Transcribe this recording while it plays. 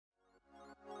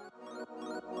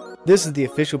This is the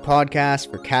official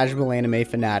podcast for casual anime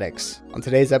fanatics. On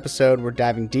today's episode, we're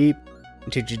diving deep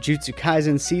into Jujutsu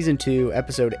Kaisen Season 2,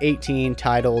 Episode 18,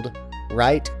 titled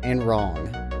Right and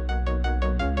Wrong.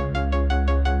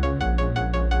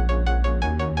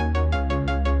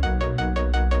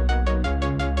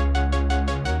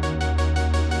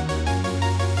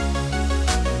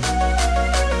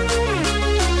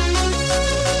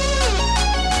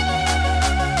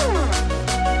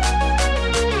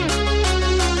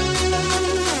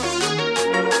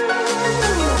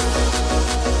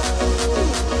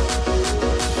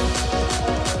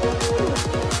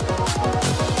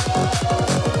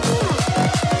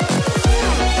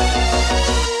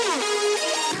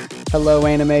 Hello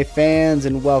anime fans,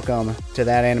 and welcome to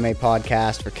That Anime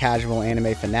Podcast for casual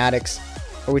anime fanatics,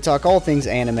 where we talk all things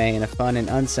anime in a fun and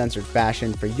uncensored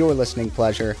fashion for your listening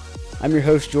pleasure. I'm your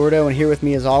host Jordo, and here with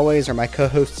me as always are my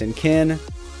co-hosts and kin.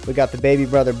 We got the baby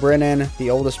brother Brennan, the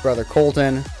oldest brother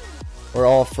Colton. We're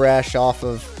all fresh off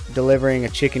of delivering a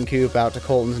chicken coop out to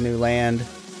Colton's new land.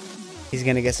 He's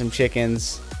gonna get some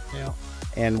chickens,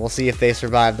 and we'll see if they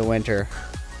survive the winter.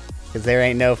 Because there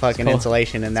ain't no fucking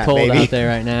insulation in that baby. It's cold out there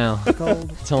right now. It's cold.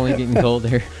 It's only getting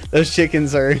colder. Those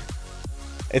chickens are...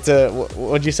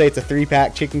 what'd you say? It's a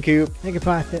 3-pack chicken coop? They could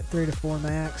probably fit 3 to 4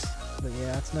 max. But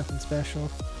yeah, it's nothing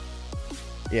special.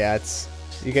 Yeah, it's...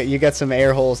 You got some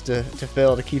air holes to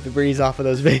fill to keep the breeze off of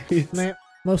those babies.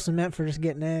 Mostly meant for just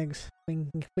getting eggs.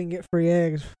 If we can get free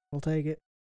eggs, we'll take it.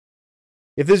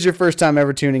 If this is your first time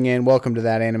ever tuning in, welcome to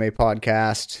That Anime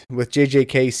Podcast. With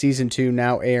JJK Season 2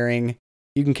 now airing,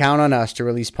 you can count on us to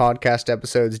release podcast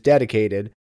episodes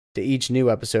dedicated to each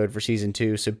new episode for Season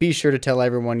 2, so be sure to tell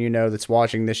everyone you know that's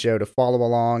watching this show to follow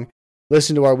along,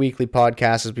 listen to our weekly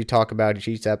podcast as we talk about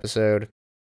each episode,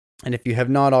 and if you have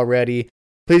not already,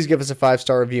 please give us a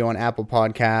 5-star review on Apple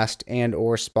Podcast and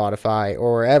or Spotify,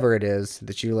 or wherever it is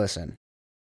that you listen.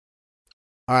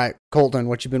 Alright, Colton,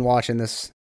 what you been watching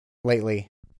this lately?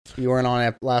 You weren't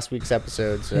on last week's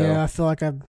episode, so... Yeah, I feel like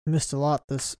I've missed a lot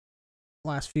this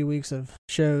last few weeks of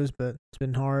shows, but it's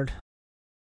been hard.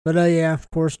 But yeah, of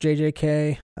course,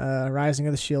 JJK, Rising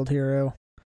of the Shield Hero,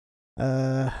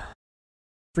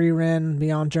 Free Ren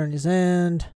Beyond Journey's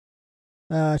End,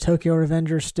 Tokyo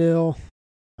Revengers still,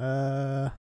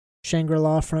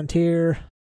 Shangri-La Frontier,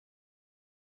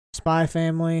 Spy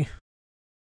Family.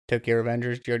 Tokyo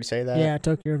Revengers, did you already say that? Yeah,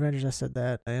 Tokyo Revengers, I said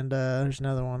that. And there's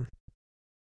another one.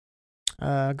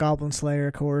 Goblin Slayer,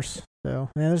 of course. So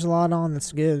yeah, there's a lot on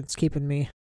that's good. It's keeping me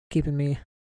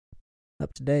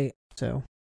up to date. So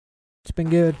it's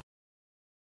been good.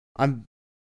 I'm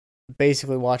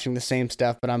basically watching the same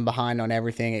stuff, but I'm behind on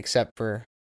everything except for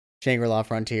Shangri-La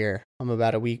Frontier. I'm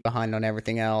about a week behind on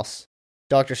everything else.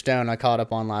 Dr. Stone I caught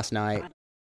up on last night.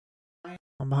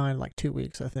 I'm behind like 2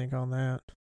 weeks, I think, on that.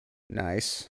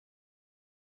 Nice.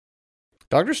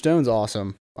 Dr. Stone's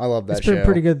awesome. I love that show. It's been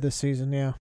pretty good this season,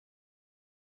 yeah.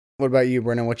 What about you,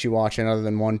 Brennan? What you watching other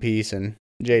than One Piece and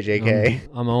JJK?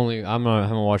 I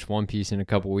haven't watched One Piece in a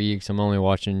couple weeks. I'm only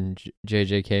watching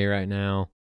JJK right now.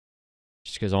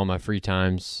 Just because all my free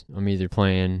times, I'm either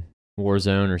playing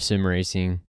Warzone or sim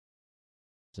racing.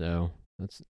 So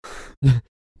that's the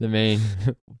main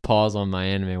pause on my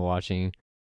anime watching.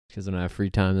 Because when I have free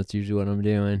time, that's usually what I'm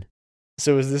doing.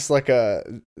 So is this like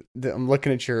I'm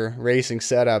looking at your racing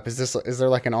setup. Is there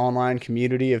like an online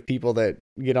community of people that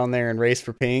get on there and race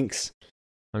for pinks?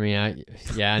 I mean,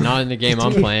 not in the game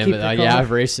I'm playing, but I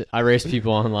race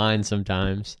people online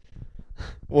sometimes.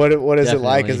 What is Definitely. it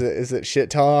like? Is it shit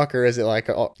talk, or is it like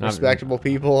respectable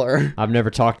people? Or I've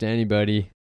never talked to anybody,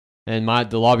 and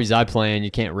the lobbies I play in, you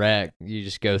can't wreck. You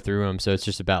just go through them, so it's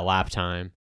just about lap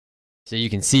time. So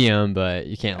you can see them, but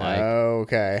you can't like... Oh,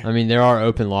 okay. I mean, there are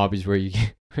open lobbies where you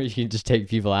can just take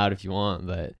people out if you want,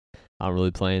 but I'm not really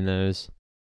playing those.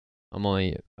 I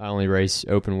only race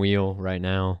open wheel right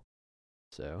now,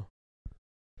 so...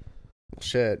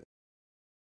 Shit.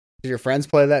 Do your friends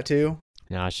play that too?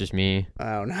 No, it's just me.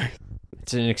 Oh, nice.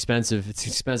 It's an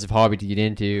expensive hobby to get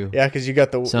into. Yeah, because you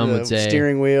got the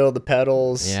steering wheel, the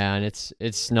pedals. Yeah, and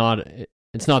it's not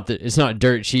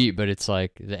dirt cheap, but it's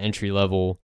like the entry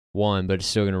level one, but it's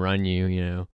still going to run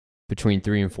you, between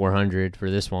 300 and 400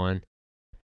 for this one.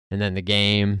 And then the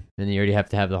game, and you already have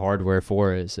to have the hardware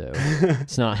for it, so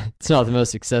it's not the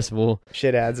most accessible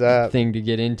shit adds up thing to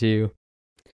get into.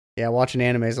 Yeah, watching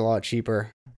anime is a lot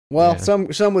cheaper. Well, yeah.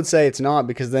 Some would say it's not,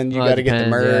 because then you got to get the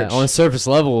merch. Yeah. On a surface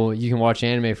level, you can watch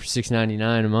anime for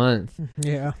 $6.99 a month.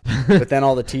 Yeah. But then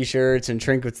all the t-shirts and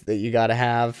trinkets that you got to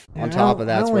have on top of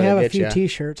that's where they get you. I only have a few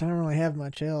t-shirts. I don't really have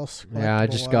much else. Yeah, I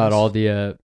just got all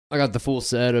the I got the full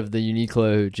set of the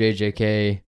Uniqlo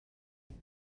JJK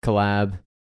collab.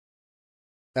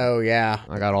 Oh, yeah.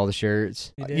 I got all the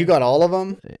shirts. You got all of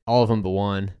them? All of them but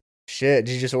one. Shit,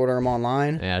 did you just order them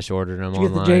online? Yeah, I just ordered them Did you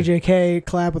online. get the JJK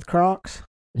collab with Crocs?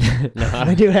 No,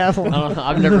 They do have one.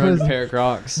 I've never owned a pair of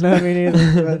Crocs. No, me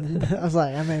neither. But I was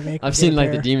like, I may make. I've seen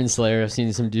like the Demon Slayer. I've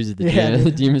seen some dudes at the gym.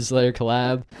 The Demon Slayer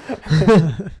collab.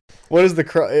 What is the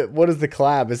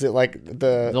collab? Is it like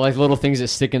They're like little things that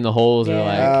stick in the holes or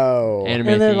like anime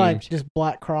and they're themed. like just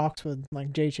black Crocs with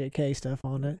like JJK stuff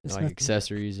on it. It's like nothing.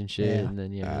 accessories and shit. Yeah. And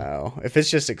then Oh, if it's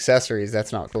just accessories,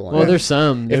 that's not cool. Well, there's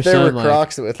some. If there were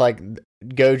Crocs with like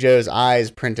Gojo's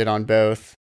eyes printed on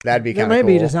both, that'd be kind of cool. There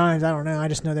may be designs. I don't know. I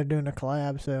just know they're doing a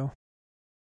collab, so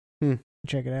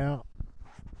check it out.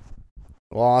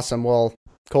 Well, awesome. Well,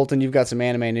 Colton, you've got some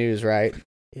anime news, right?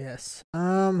 Yes.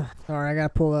 Sorry, I gotta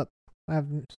pull up.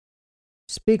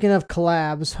 Speaking of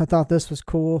collabs, I thought this was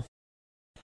cool.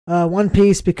 One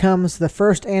Piece becomes the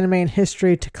first anime in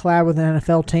history to collab with an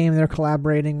NFL team. They're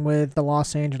collaborating with the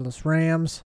Los Angeles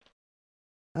Rams.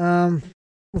 For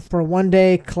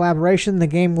one-day collaboration, the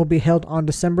game will be held on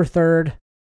December 3rd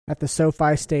at the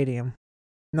SoFi Stadium.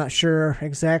 Not sure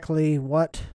exactly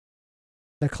what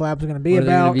the collab's going to be about.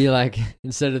 They're going to be like,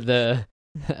 instead of the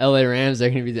LA Rams, they're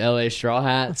going to be the LA Straw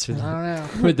Hats with, I don't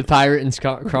know. with the pirate and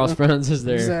crossbones as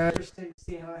their... So interesting to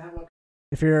see how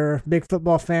if you're a big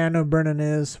football fan, I know Brennan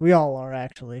is. We all are,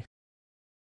 actually.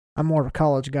 I'm more of a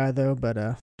college guy, though, but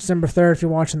December 3rd, if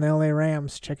you're watching the LA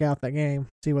Rams, check out that game.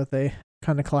 See what they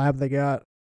kind of collab they got.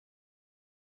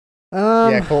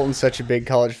 Yeah, Colton's such a big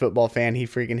college football fan. He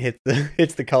freaking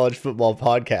hits the college football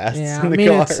podcast. Yeah, in the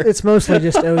car. It's mostly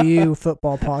just OU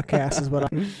football podcast is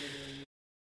what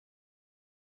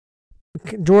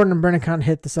Jordan and Brennan kind of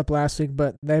hit this up last week,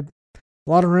 but a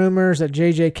lot of rumors that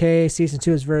JJK season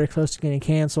 2 is very close to getting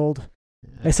canceled.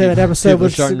 They say that episode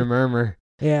was starting to murmur.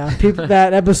 Yeah,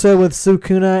 that episode with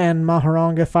Sukuna and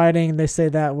Maharanga fighting, they say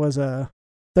that was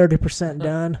 30%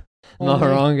 done.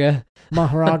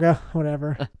 Maharaga,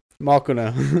 whatever.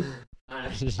 Makuna.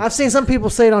 I've seen some people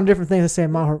say it on different things. They say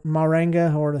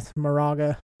Maranga or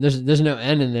Maraga. There's no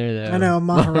N in there, though. I know,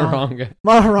 Maharanga.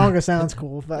 Maharanga sounds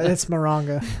cool, but it's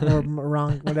Maranga or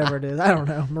Marang, whatever it is. I don't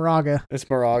know. Maraga. It's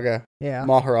Maraga. Yeah.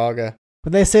 Maharaga.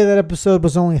 But they say that episode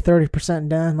was only 30%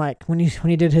 done. Like, when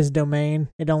he did his domain,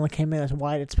 it only came in as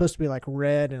white. It's supposed to be, like,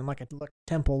 red and, like, a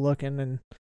temple looking.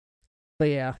 But,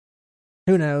 yeah.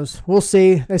 Who knows? We'll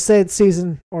see. They say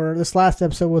this last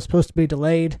episode was supposed to be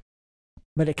delayed,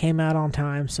 but it came out on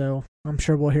time, so I'm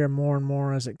sure we'll hear more and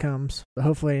more as it comes. But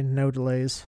hopefully no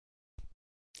delays.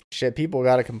 Shit, people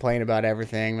got to complain about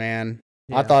everything, man.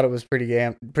 Yeah. I thought it was pretty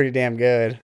damn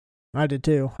good. I did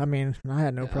too. I mean, I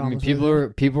had no problems.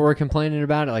 People were complaining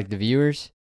about it, like the viewers.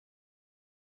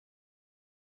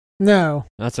 No,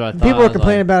 that's what I thought. People were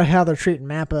complaining about how they're treating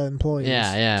Mappa employees.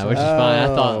 Yeah, which is fine.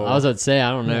 I was about to say,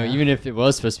 I don't know. Yeah. Even if it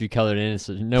was supposed to be colored in,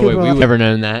 so no way we would ever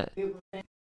known that.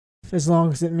 As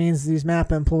long as it means these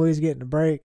Mappa employees getting a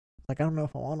break. Like, I don't know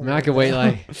if I want to. I could wait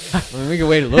we could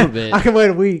wait a little bit. I can wait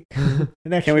a week.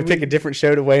 Can we pick a different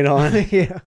show to wait on?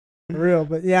 Yeah, for real.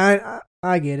 But yeah,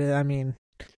 I get it. I mean,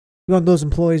 you want those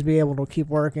employees to be able to keep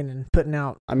working and putting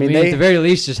out. I mean, at the very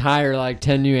least, just hire like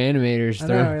 10 new animators.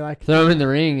 Throw them in the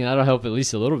ring, and that'll help at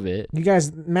least a little bit. You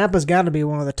guys, Mappa's got to be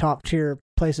one of the top tier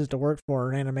places to work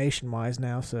for animation wise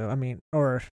now. So I mean,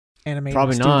 or animation.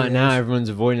 Probably studios. not. Now everyone's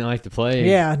avoiding like the plague.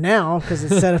 Yeah, now because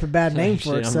it's set up a bad name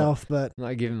for itself. But I'm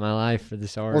not giving my life for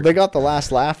this art. Well, they got the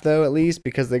last laugh though, at least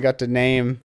because they got to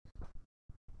name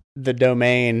the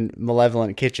domain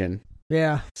Malevolent Kitchen.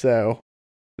 Yeah. So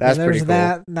that's pretty cool.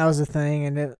 That was the thing,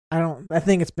 and I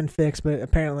think it's been fixed, but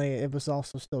apparently it was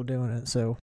also still doing it.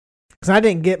 So, because I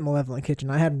didn't get Malevolent Kitchen,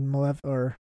 I had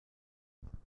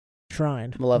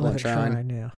Shrine. Malevolent Shrine.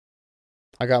 Yeah.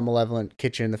 I got Malevolent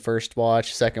Kitchen the first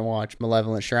watch, second watch,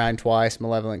 Malevolent Shrine twice,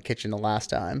 Malevolent Kitchen the last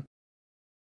time.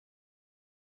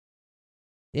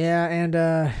 Yeah, and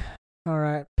all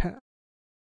right.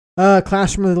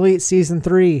 Classroom of the Elite Season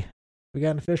 3. We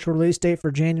got an official release date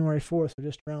for January 4th, so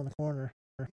just around the corner.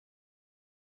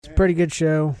 It's a pretty good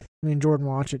show. Me and Jordan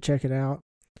watch it. Check it out.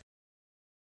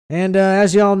 And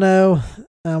as y'all know,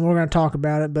 we're going to talk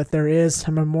about it, but there is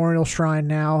a memorial shrine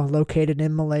now located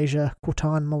in Malaysia,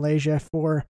 Kuantan, Malaysia,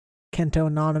 for Kento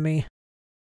Nanami.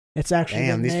 It's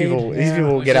actually these people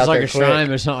will get out there quick. It's like a shrine,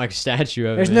 but it's not like a statue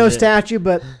of it. There's no statue,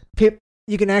 but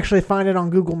you can actually find it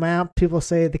on Google Maps. People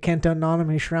say the Kento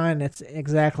Nanami shrine. It's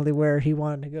exactly where he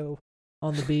wanted to go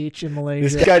on the beach in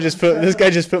Malaysia. This guy just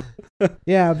put.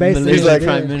 Yeah, basically.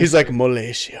 He's like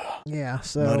Malaysia. Yeah,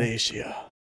 so Malaysia.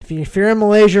 If you're in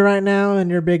Malaysia right now and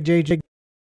you're a big JJ,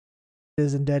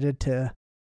 is indebted to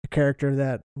a character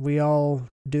that we all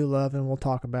do love, and we'll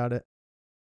talk about it.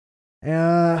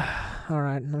 All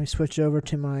right, let me switch over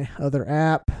to my other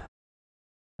app.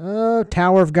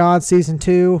 Tower of God Season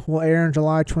 2 will air in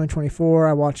July 2024.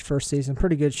 I watched first season.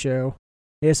 Pretty good show.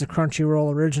 It is a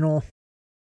Crunchyroll original.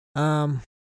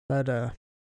 But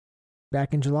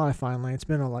back in July finally. It's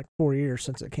been like 4 years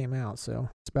since it came out, so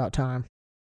it's about time.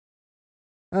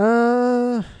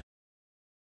 Yoshiro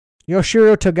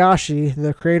Togashi,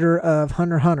 the creator of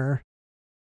Hunter x Hunter,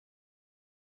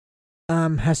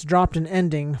 has dropped an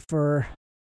ending for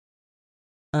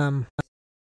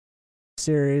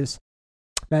series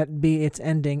that be its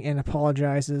ending and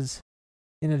apologizes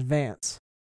in advance.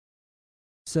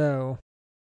 So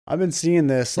I've been seeing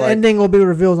this. The ending will be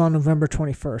revealed on November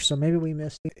 21st, so maybe we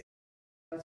missed it.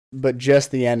 But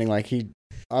just the ending,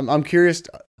 I'm curious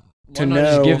to know.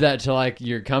 Just give that to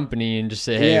your company and just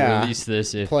say, hey, release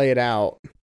this. Play it out.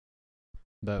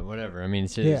 But whatever. I mean,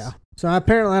 it's his. Yeah. So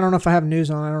apparently, I don't know if I have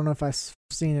news on it. I don't know if I've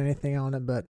seen anything on it,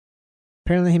 but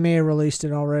apparently he may have released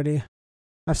it already.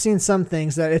 I've seen some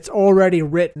things that it's already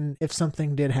written if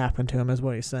something did happen to him, is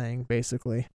what he's saying,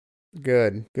 basically.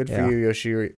 Good for you,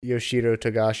 Yoshiro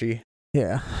Togashi.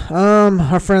 Yeah.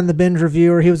 Our friend, the binge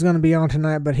reviewer, he was going to be on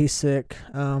tonight, but he's sick.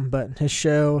 But his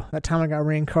show, That Time I Got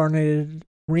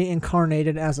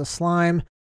Reincarnated as a Slime,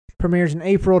 premieres in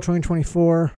April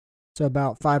 2024, so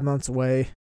about 5 months away.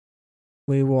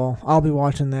 I'll be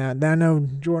watching that. I know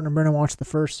Jordan and Brennan watched the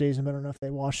first season, but I don't know if they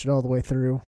watched it all the way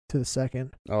through to the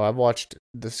second. Oh, I've watched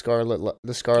the Scarlet and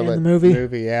the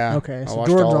movie, yeah. Okay, so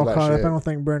Jordan's all caught up. I don't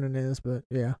think Brennan is, but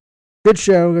yeah. Good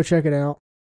show. Go check it out.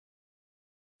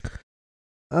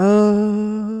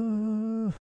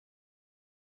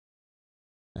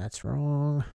 That's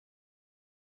wrong.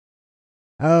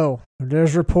 Oh,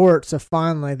 there's reports of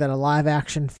finally that a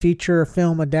live-action feature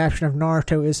film adaptation of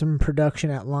Naruto is in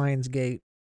production at Lionsgate.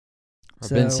 I've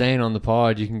been saying on the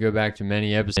pod, you can go back to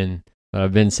many episodes, but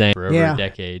I've been saying for over a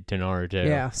decade to Naruto.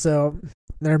 Yeah, so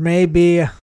there may be an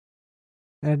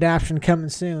adaptation coming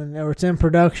soon, or it's in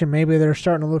production. Maybe they're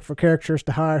starting to look for characters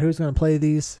to hire. Who's going to play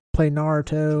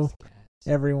Naruto?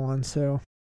 Everyone. So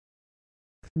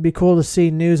it'd be cool to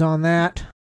see news on that.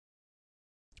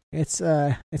 It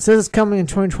says it's coming in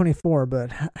 2024, but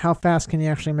how fast can you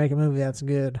actually make a movie that's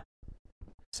good?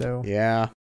 So yeah,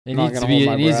 it needs to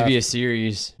be a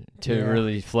series to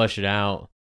really flesh it out.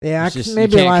 Yeah,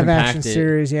 maybe a live action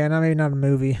series. Yeah, maybe not a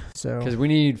movie. So because we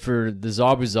need, for the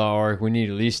Zabuza arc, we need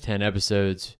at least 10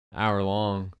 episodes, hour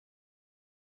long.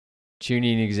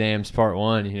 Chunin exams part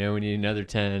 1. We need another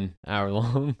 10 hour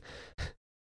long.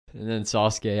 And then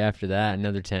Sasuke after that,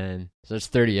 another 10. So that's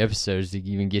 30 episodes to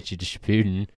even get you to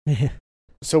Shippuden.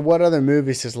 So what other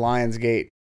movies has Lionsgate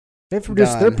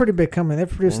They're pretty big company. They've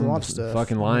produced a lot of stuff.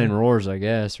 Fucking lion roars, I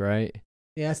guess, right?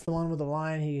 Yeah, that's the one with the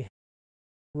lion. He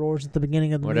roars at the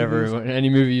beginning of the any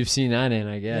movie you've seen that in,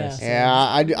 I guess. Yeah,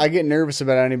 I get nervous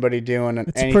about anybody doing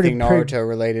anything Naruto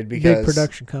related because big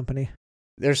production company.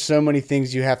 There's so many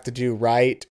things you have to do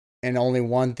right, and only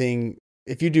one thing.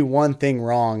 If you do one thing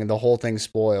wrong, the whole thing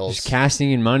spoils. Just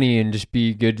casting and money, and just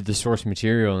be good to the source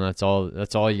material, and that's all.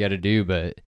 That's all you got to do.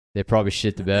 But they probably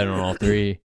shit the bed on all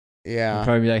three. Yeah, they'd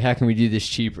probably be like, "How can we do this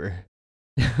cheaper?"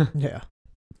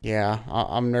 Yeah.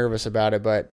 I'm nervous about it,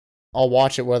 but I'll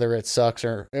watch it whether it sucks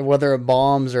or whether it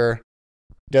bombs or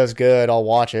does good. I'll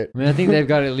watch it. I mean, I think they've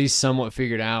got it at least somewhat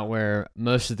figured out where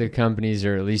most of the companies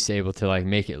are at least able to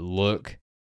make it look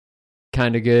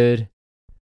kind of good.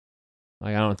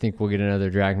 I don't think we'll get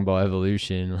another Dragon Ball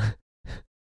Evolution.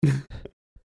 No,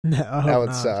 that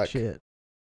would suck. Shit.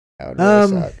 That would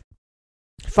really suck.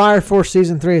 Fire Force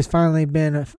Season 3 has finally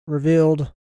been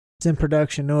revealed. It's in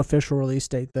production. No official release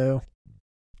date, though.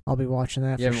 I'll be watching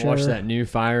that for sure. You haven't watched that new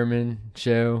Fireman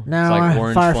show? No, it's like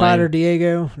Orange Firefighter Flame.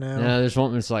 Diego? No, there's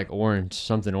one that's like orange,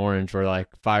 something orange, where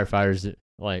firefighters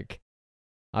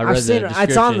I've seen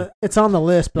it. It's on the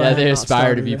list, but they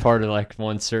aspire to be part of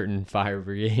one certain fire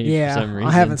brigade for some reason.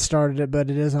 I haven't started it,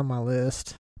 but it is on my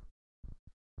list.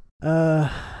 Tower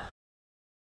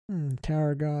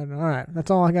of God. All right,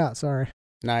 that's all I got. Sorry.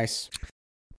 Nice.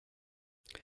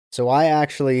 So I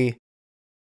actually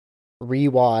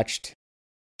rewatched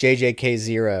JJK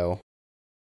Zero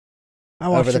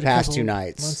over the past 2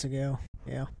 nights. Months ago,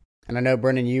 yeah. And I know,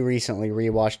 Brennan, you recently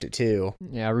rewatched it too.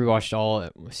 Yeah, I rewatched all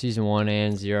season 1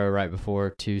 and 0 right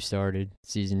before 2 started,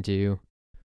 season 2.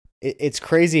 It's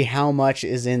crazy how much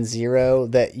is in 0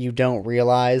 that you don't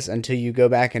realize until you go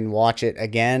back and watch it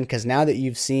again. Because now that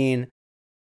you've seen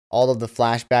all of the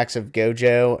flashbacks of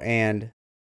Gojo and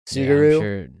Suguru, I'm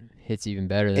sure it hits even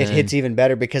better then. It hits even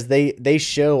better because they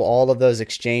show all of those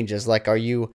exchanges. Like, are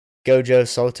you Gojo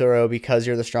Sotoro because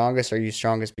you're the strongest, or are you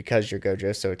strongest because you're Gojo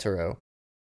Sotoro?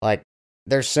 Like,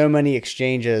 there's so many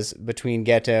exchanges between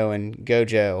Geto and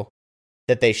Gojo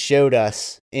that they showed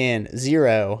us in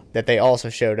Zero that they also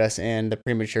showed us in the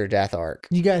premature death arc.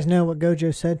 You guys know what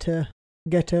Gojo said to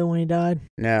Geto when he died?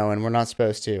 No, and we're not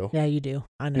supposed to. Yeah, you do.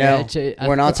 I know. No,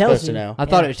 we're not supposed to know. I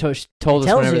thought it told us tells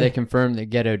whenever you. they confirmed that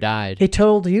Geto died. He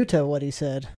told Yuta what he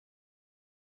said.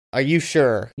 Are you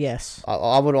sure? Yes.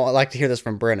 I would like to hear this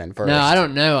from Brennan first. No, I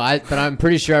don't know. But I'm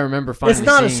pretty sure I remember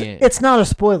finally seeing it. It's not a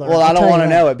spoiler. Well, I don't want to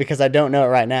know it because I don't know it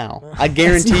right now. I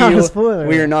guarantee you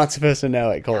we are not supposed to know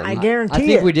it, Colton. I guarantee I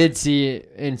think we did see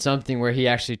it in something where he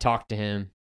actually talked to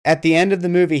him. At the end of the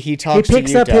movie, he talks to Yuta. He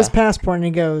picks up his passport and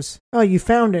he goes, "Oh, you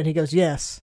found it?" He goes,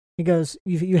 "Yes." He goes,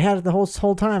 "You had it the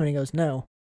whole time?" And he goes, "No,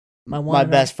 my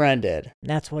best friend did." And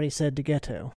that's what he said to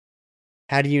Geto.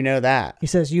 How do you know that? He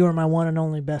says, "You are my one and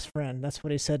only best friend." That's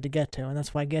what he said to Geto, and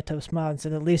that's why Geto smiled and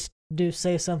said, "At least do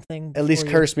say something." At least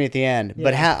curse me at the end. Yeah.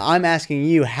 But I'm asking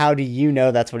you, how do you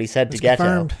know that's what he said to Geto?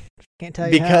 Confirmed. Can't tell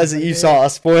you because how, you saw a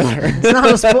spoiler.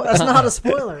 It's not a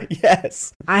spoiler.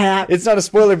 Yes, it's not a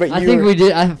spoiler. But I think we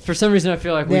did. For some reason, I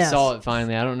feel like we saw it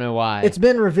finally. I don't know why. It's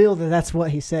been revealed that that's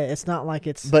what he said. It's not like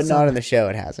it's. But not in the show.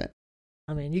 It hasn't.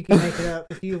 I mean, you can make it up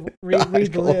if you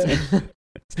read the list.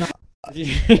 It's not.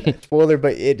 Spoiler,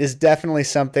 but it is definitely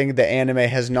something the anime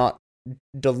has not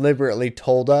deliberately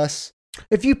told us.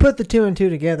 If you put the 2 and 2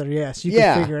 together, yes, you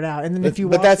can figure it out. And then if you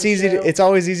watch that's the easy. show, It's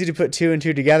always easy to put 2 and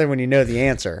 2 together when you know the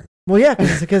answer. Well, yeah,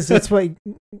 because that's what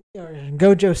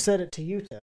Gojo said it to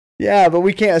Yuta. Yeah, but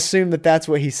we can't assume that that's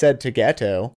what he said to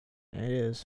Geto. It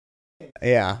is.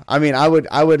 Yeah, I mean, I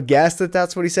would guess that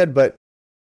that's what he said, but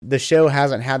the show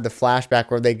hasn't had the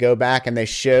flashback where they go back and they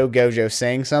show Gojo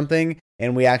saying something,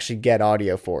 and we actually get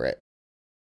audio for it.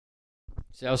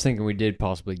 See, I was thinking we did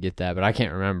possibly get that, but I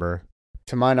can't remember.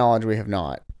 To my knowledge, we have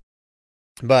not.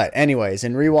 But anyways,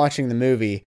 in rewatching the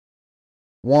movie,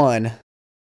 the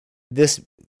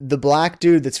black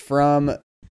dude that's from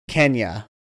Kenya,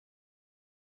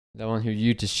 the one who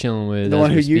Yuta's chilling with, the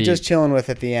one who Yuta's chilling with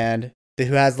at the end,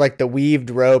 who has like the weaved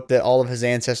rope that all of his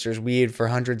ancestors weaved for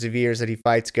hundreds of years that he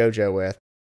fights Gojo with.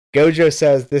 Gojo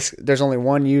says there's only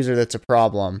one user that's a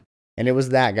problem, and it was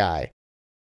that guy.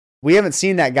 We haven't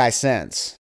seen that guy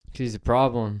since. He's a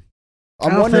problem.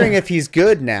 I'm wondering if he's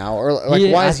good now, or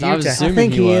like why is Yuta? I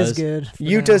think he is good.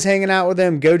 Yuta's hanging out with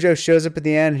him. Gojo shows up at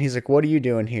the end, and he's like, "What are you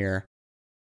doing here?"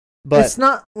 But it's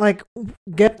not like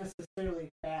get necessarily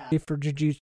bad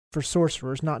for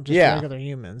sorcerers, not just regular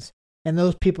humans. And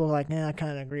those people are like, I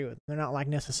kind of agree with them. They're not like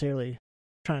necessarily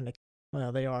trying to.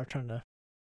 Well, they are trying to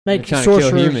make sorcerers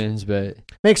to kill humans, but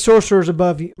make sorcerers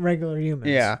above regular humans.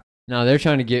 Yeah. No, they're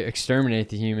trying to exterminate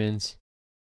the humans.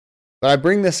 But I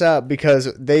bring this up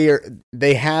because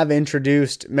they have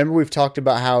introduced. Remember, we've talked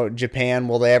about how Japan,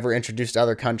 will they ever introduce to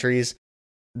other countries?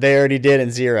 They already did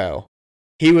in Zero.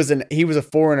 He was a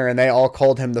foreigner, and they all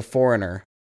called him the foreigner.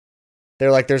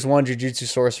 They're like, there's one Jujutsu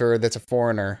sorcerer that's a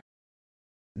foreigner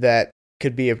that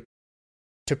could be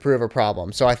to prove a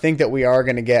problem. So I think that we are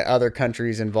going to get other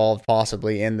countries involved,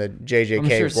 possibly in the JJK I'm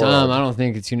sure world. Some. I don't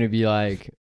think it's going to be like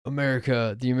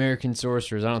America, the American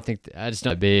sorcerers. I don't think it's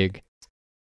not big.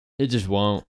 It just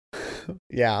won't.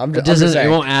 Yeah, it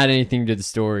won't add anything to the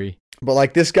story. But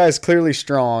like, this guy's clearly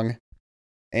strong,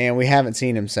 and we haven't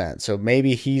seen him since. So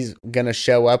maybe he's gonna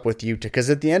show up with Yuta, because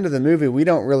at the end of the movie, we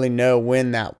don't really know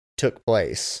when that took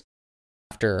place.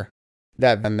 After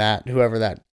that, and that whoever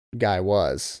that guy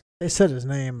was. They said his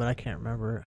name, but I can't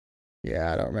remember it.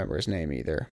 Yeah, I don't remember his name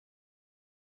either.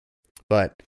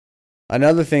 But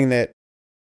another thing that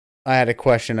I had a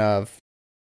question of.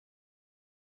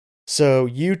 So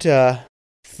Yuta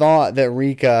thought that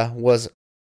Rika was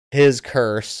his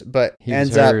curse, but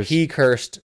ends up he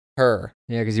cursed her.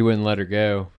 Yeah, because he wouldn't let her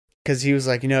go. Because he was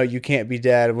like, you can't be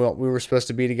dead. Well, we were supposed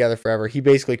to be together forever. He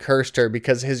basically cursed her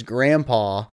because his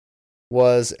grandpa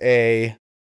was a...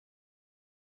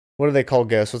 What do they call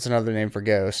ghosts? What's another name for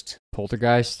ghost?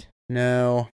 Poltergeist?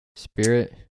 No.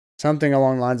 Spirit? Something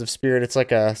along the lines of spirit. It's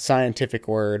like a scientific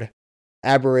word.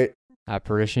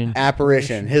 Apparition?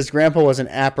 Apparition. His grandpa was an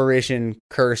apparition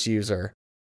curse user.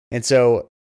 And so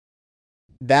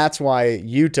that's why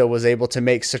Yuta was able to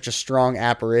make such a strong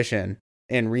apparition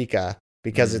in Rika,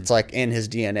 because it's like in his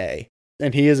DNA.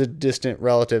 And he is a distant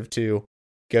relative to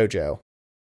Gojo.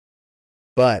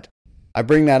 But I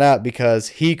bring that up because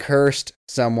he cursed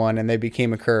someone and they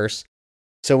became a curse.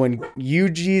 So when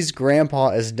Yuji's grandpa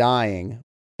is dying,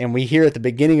 and we hear at the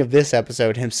beginning of this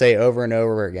episode him say over and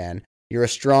over again, "You're a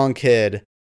strong kid.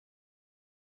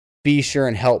 Be sure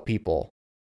and help people."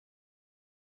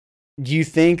 Do you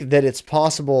think that it's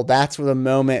possible that's the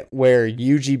moment where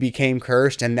Yuji became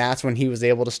cursed, and that's when he was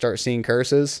able to start seeing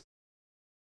curses?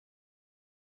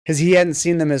 Because he hadn't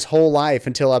seen them his whole life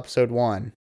until episode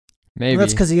 1. Maybe. Well,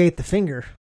 that's because he ate the finger.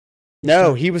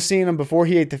 No, he was seeing them before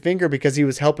he ate the finger because he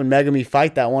was helping Megami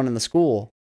fight that one in the school.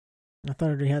 I thought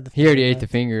he already had the He finger. already ate the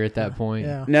finger at that point.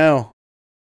 Yeah. No.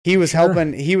 He was Sure.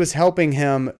 helping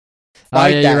him Oh, fight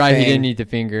yeah, that you're right. thing. He didn't eat the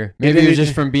finger. Maybe it was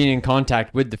just from being in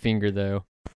contact with the finger, though.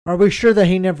 Are we sure that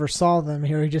he never saw them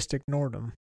here? He just ignored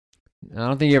them. I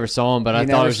don't think he ever saw him, but He I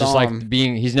thought never it was just saw like him.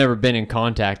 he's never been in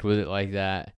contact with it like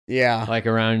that. Yeah. Like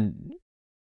around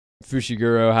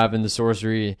Fushiguro having the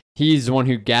sorcery. He's the one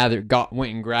who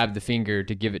went and grabbed the finger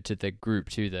to give it to the group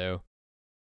too, though.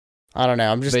 I don't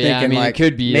know. I'm just But thinking yeah, I mean, like it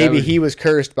could be. maybe he was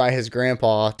cursed by his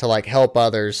grandpa to like help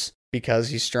others because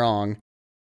he's strong.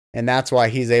 And that's why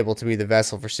he's able to be the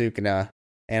vessel for Sukuna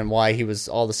and why he was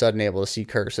all of a sudden able to see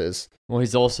curses. Well,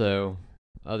 he's also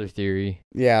other theory.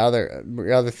 Yeah, other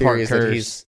theories that cursed.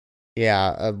 he's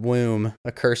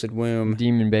a cursed womb.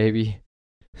 Demon baby.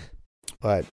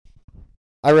 But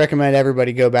I recommend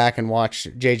everybody go back and watch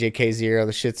JJK Zero.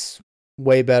 The shit's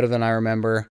way better than I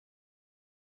remember.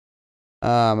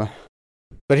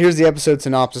 But here's the episode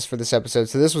synopsis for this episode.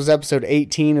 So this was episode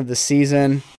 18 of the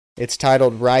season. It's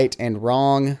titled Right and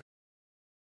Wrong.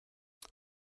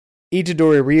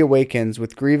 Itadori reawakens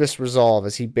with grievous resolve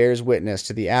as he bears witness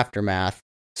to the aftermath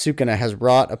Sukuna has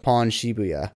wrought upon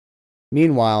Shibuya.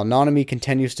 Meanwhile, Nanami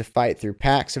continues to fight through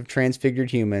packs of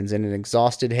transfigured humans in an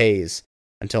exhausted haze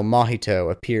until Mahito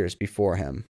appears before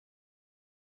him.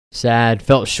 Sad.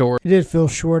 Felt short. He did feel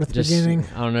short at the Just, beginning.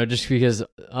 I don't know, just because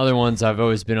other ones I've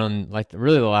always been on, like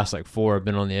really the last like 4 I've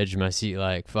been on the edge of my seat,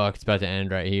 like fuck, it's about to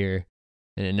end right here,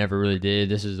 and it never really did.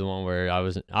 This is the one where I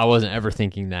wasn't ever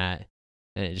thinking that,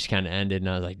 and it just kind of ended, and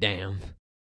I was like, damn.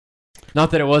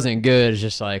 Not that it wasn't good, it's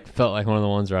just like felt like one of the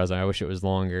ones where I was like, I wish it was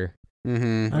longer,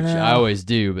 Mm-hmm. which I always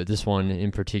do, but this one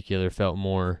in particular felt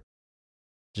more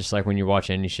just like when you watch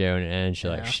any show and it ends,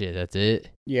 you're like, shit, that's it.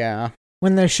 Yeah.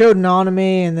 When they showed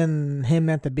Nanami and then him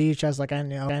at the beach, I was like, I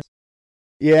know.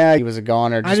 Yeah, he was a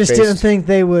goner. I just didn't think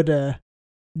they would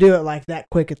do it like that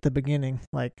quick at the beginning.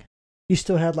 Like, you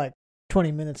still had like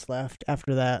 20 minutes left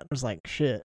after that. It was like,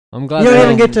 shit. I'm glad You don't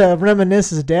even get to reminisce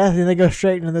his death, and they go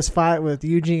straight into this fight with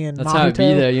Yuji and that's Mahito. how it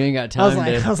be though. You ain't got time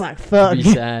I was like, fuck. be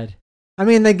sad. I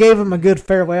mean, they gave him a good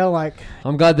farewell. Like,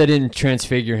 I'm glad they didn't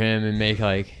transfigure him and make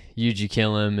like Yuji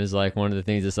kill him is like one of the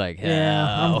things that's like, yeah,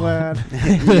 I'm glad.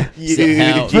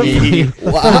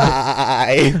 Yuji,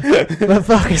 why? But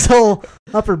fuck, his whole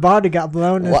upper body got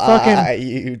blown. And his fucking Why,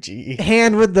 Yuji?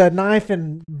 hand with the knife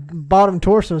and bottom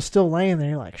torso is still laying there.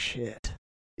 You're like, shit.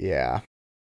 Yeah.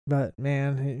 But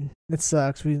man, it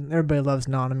sucks. Everybody loves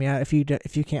Nanami.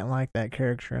 If you can't like that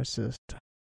character, it's just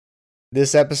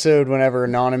This episode, whenever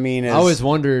Nanami is... I always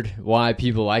wondered why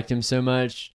people liked him so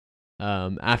much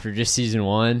after just season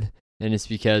 1, and it's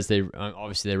because they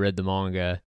obviously they read the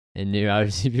manga and knew I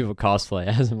would see people cosplay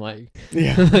as him. Like,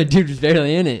 Yeah. dude was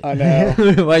barely in it. I know.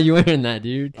 Why are you wearing that,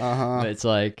 dude? Uh-huh. But it's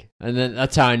like, and then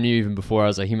that's how I knew even before. I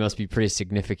was like, he must be pretty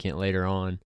significant later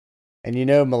on. And you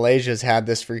know Malaysia's had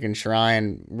this freaking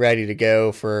shrine ready to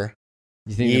go for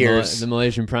You think years. the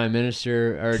Malaysian Prime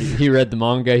Minister already he read the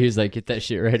manga? He was like, "Get that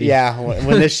shit ready." Yeah,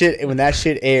 when that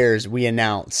shit airs, we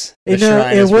announce the it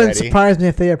shrine is wouldn't ready. surprise me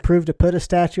if they approved to put a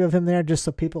statue of him there just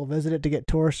so people visit it to get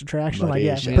tourist attraction. Like,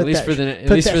 yeah, Malaysia. I mean, at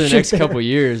least for the next couple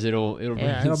years, it'll bring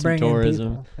in some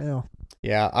tourism. Yeah.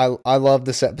 Yeah, I love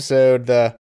this episode.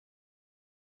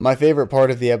 My favorite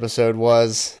part of the episode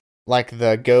was like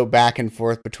the go back and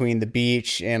forth between the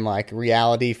beach and like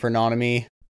reality for Nanami.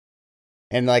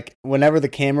 And like whenever the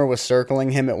camera was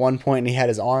circling him at one point and he had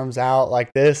his arms out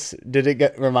like this, did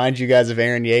it remind you guys of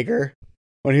Aaron Yeager?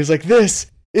 When he was like, "This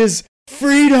is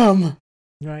freedom!"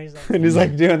 Right, he's like, And he's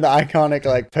like doing the iconic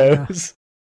like pose.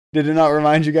 Did it not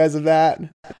remind you guys of that?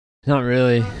 Not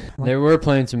really. They were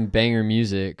playing some banger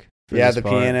music. For Yeah, this the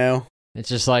part. piano. It's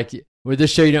just like with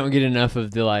this show, you don't get enough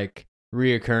of the like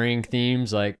reoccurring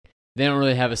themes. Like they don't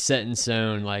really have a set in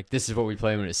stone. Like this is what we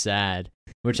play when it's sad,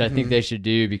 which I think they should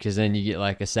do because then you get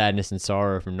like a sadness and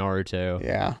sorrow from Naruto.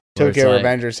 Yeah. Where it's Tokyo like-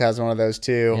 Revengers has one of those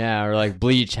too. Yeah, or like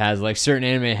Bleach has like certain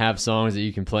anime have songs that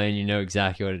you can play and you know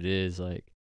exactly what it is. Like,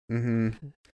 Mm-hmm.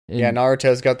 and- Yeah,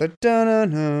 Naruto's got the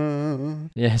da-na-na.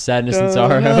 yeah, sadness and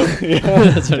sorrow. Yeah.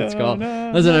 That's what it's called.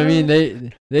 That's what I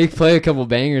mean. They play a couple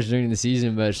bangers during the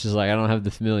season, but it's just like I don't have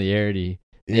the familiarity.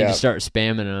 And you Yeah. just start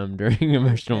spamming them during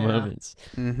emotional moments.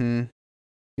 Mm-hmm.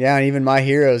 Yeah, and even My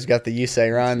Hero's got the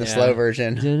Yusei Run, the Yeah. slow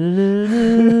version.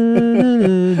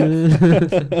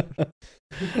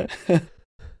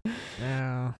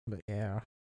 yeah, but yeah.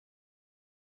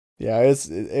 Yeah, it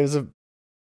was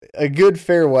a good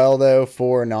farewell though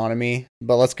for Nanami.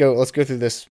 But let's go through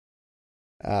this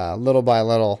little by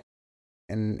little.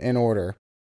 in order.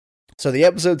 So the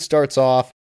episode starts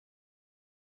off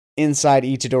inside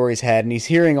Itadori's head, and he's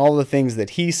hearing all the things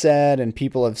that he said and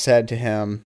people have said to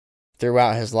him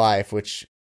throughout his life, which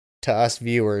to us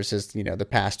viewers is, the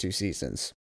past 2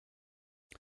 seasons.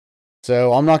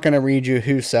 So I'm not going to read you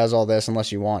who says all this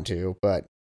unless you want to, but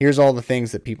here's all the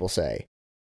things that people say.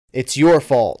 It's your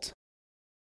fault.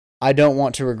 I don't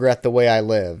want to regret the way I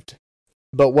lived.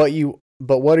 But what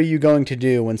are you going to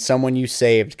do when someone you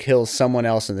saved kills someone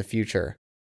else in the future?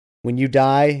 When you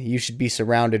die, you should be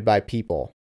surrounded by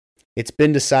people. It's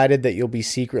been decided that you'll be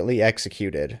secretly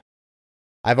executed.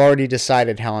 I've already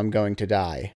decided how I'm going to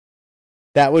die.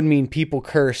 That would mean people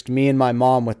cursed me and my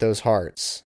mom with those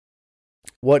hearts.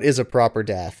 What is a proper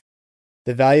death?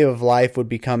 The value of life would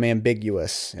become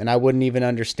ambiguous, and I wouldn't even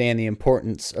understand the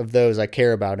importance of those I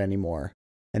care about anymore.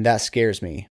 And that scares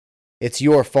me. It's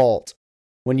your fault.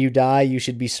 When you die, you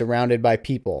should be surrounded by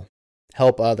people.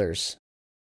 Help others.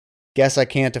 Guess I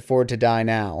can't afford to die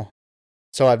now.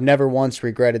 So I've never once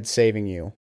regretted saving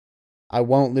you. I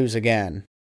won't lose again.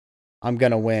 I'm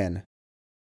gonna win.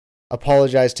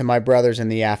 Apologize to my brothers in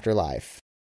the afterlife.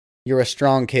 You're a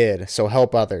strong kid, so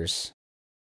help others.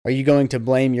 Are you going to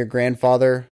blame your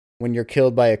grandfather when you're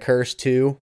killed by a curse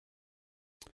too?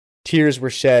 Tears were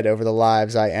shed over the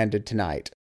lives I ended tonight.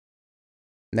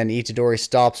 And then Itadori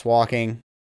stops walking.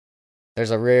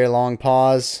 There's a very long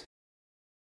pause,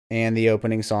 and the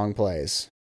opening song plays.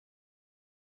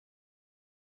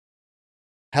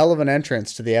 Hell of an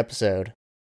entrance to the episode.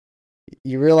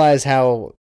 You realize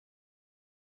how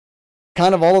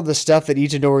kind of all of the stuff that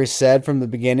Itadori said from the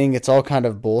beginning, it's all kind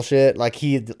of bullshit. Like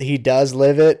he does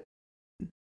live it,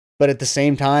 but at the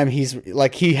same time, he's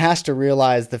like, he has to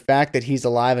realize the fact that he's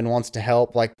alive and wants to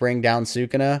help, like, bring down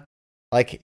Sukuna.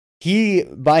 Like,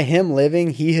 by him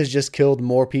living, he has just killed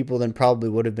more people than probably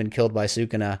would have been killed by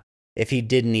Sukuna if he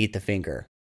didn't eat the finger.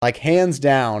 Like, hands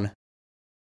down.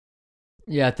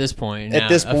 Yeah, at this point,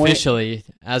 officially,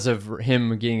 as of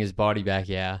him getting his body back,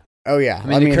 yeah. Oh, yeah. I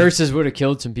mean, the curses would have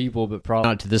killed some people, but probably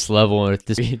not to this level at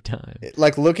this time.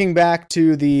 Like, looking back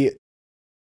to the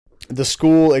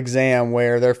school exam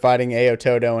where they're fighting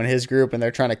Aotodo and his group, and they're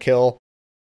trying to kill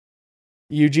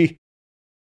Yuji.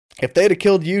 If they'd have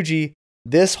killed Yuji,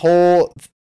 this whole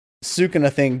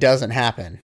Sukuna thing doesn't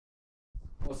happen.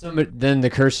 Well, then the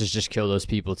curses just kill those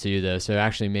people too, though. So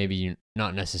actually, maybe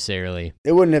not necessarily.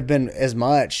 It wouldn't have been as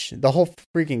much. The whole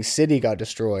freaking city got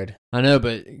destroyed. I know,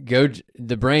 but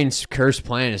the brain's cursed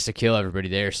plan is to kill everybody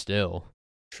there still.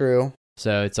 True.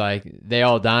 So it's like they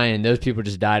all die, and those people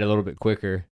just died a little bit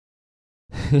quicker.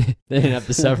 They didn't have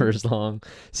to suffer as long.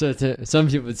 So some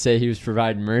people would say he was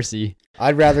providing mercy.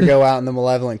 I'd rather go out in the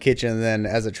malevolent kitchen than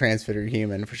as a transfigured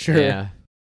human, for sure. Yeah.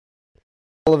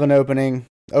 Hell of an opening.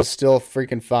 Oh, still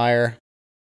freaking fire.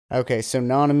 Okay, so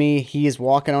Nanami, he is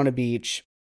walking on a beach,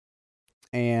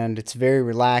 and it's very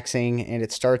relaxing, and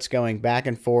it starts going back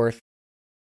and forth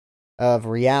of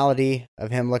reality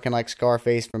of him looking like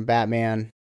Scarface from Batman,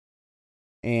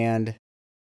 and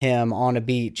him on a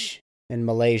beach in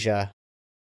Malaysia,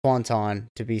 Kuantan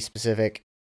to be specific.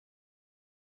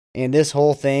 And this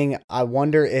whole thing, I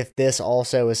wonder if this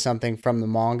also is something from the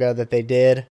manga that they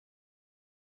did.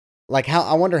 Like,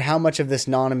 I wonder how much of this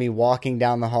Nanami walking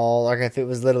down the hall, or if it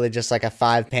was literally just like a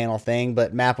 5-panel thing,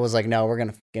 but Mappa was like, no, we're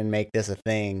going to make this a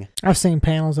thing. I've seen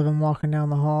panels of him walking down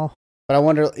the hall. But I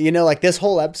wonder, like this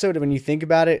whole episode, when you think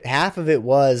about it, half of it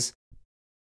was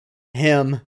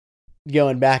him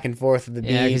going back and forth at the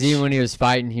beach. Yeah, because even when he was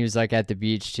fighting, he was like at the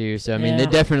beach too. So, I mean, they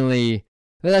definitely...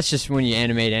 Well, that's just when you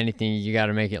animate anything, you got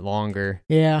to make it longer.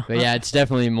 Yeah. But yeah, it's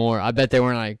definitely more. I bet they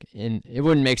weren't like, it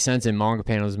wouldn't make sense in manga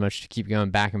panels much to keep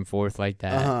going back and forth like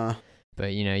that. Uh-huh.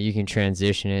 But, you can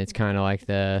transition it. It's kind of like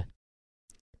the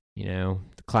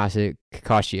classic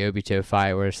Kakashi Obito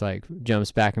fight where it's like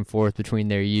jumps back and forth between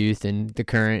their youth and the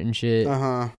current and shit.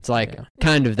 Uh-huh. It's like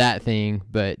kind of that thing,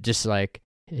 but just like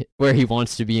where he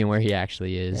wants to be and where he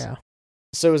actually is. Yeah.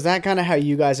 So is that kind of how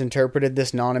you guys interpreted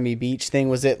this Nanami Beach thing?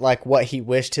 Was it like what he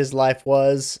wished his life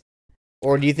was?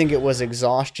 Or do you think it was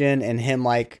exhaustion and him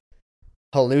like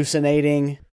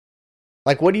hallucinating?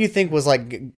 Like, what do you think was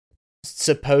like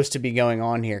supposed to be going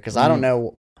on here? Because I don't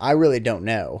know. I really don't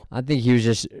know. I think he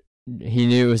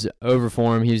knew it was over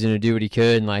for him. He was going to do what he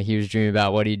could. And like he was dreaming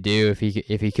about what he'd do if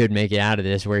he could make it out of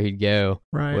this, where he'd go,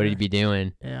 right, what he'd be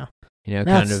doing. Yeah.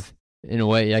 Kind of in a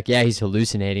way, like, yeah, he's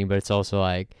hallucinating, but it's also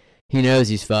like, he knows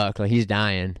he's fucked. Like, he's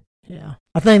dying. Yeah.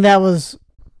 I think that was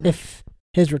if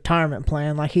his retirement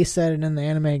plan. Like he said it in the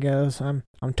anime goes, I'm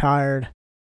tired,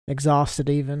 exhausted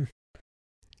even.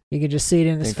 You could just see it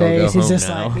in his face. He's just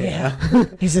now. like, yeah.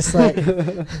 He's just like,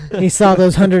 he saw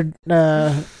those 100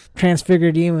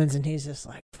 transfigured humans, and he's just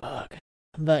like, fuck.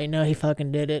 But, he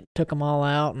fucking did it. Took them all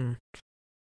out, and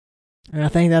I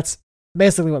think that's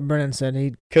basically what Brennan said.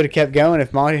 He could have kept going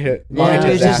if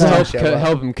Mahito's just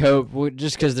help him cope.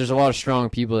 Just because there's a lot of strong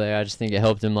people there, I just think it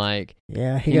helped him. Like, he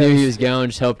knew he was going,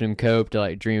 just helped him cope to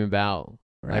like dream about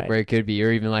like where he could be,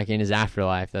 or even like in his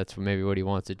afterlife. That's maybe what he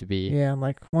wants it to be. Yeah,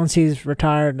 like once he's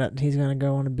retired, that he's gonna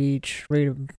go on the beach, read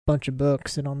a bunch of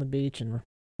books, sit on the beach, and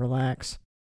relax.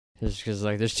 Just because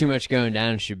like there's too much going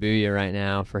down in Shibuya right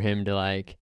now for him to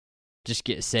like just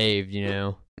get saved,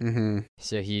 Mm-hmm.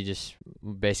 So he just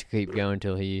basically keep going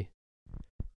until he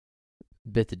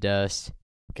bit the dust.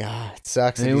 God, it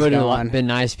sucks. I mean, it would have been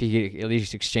nice if he could at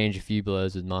least exchange a few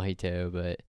blows with Mahito,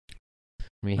 but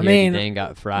he then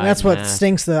got fried. That's what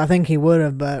stinks, though. I think he would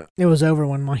have, but it was over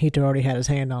when Mahito already had his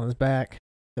hand on his back.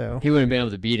 So he wouldn't have been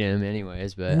able to beat him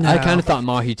anyways, but no. I kind of thought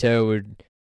Mahito would.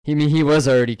 He was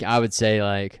already, I would say,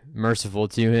 like, merciful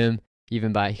to him,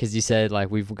 even because he said,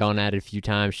 like, we've gone at it a few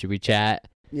times. Should we chat?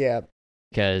 Yeah.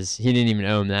 Because he didn't even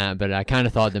own that, but I kind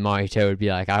of thought that Mahito would be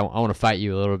like, I want to fight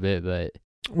you a little bit, but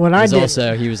he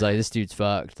was like, this dude's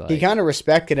fucked. Like, he kind of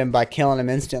respected him by killing him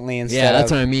instantly instead. Yeah,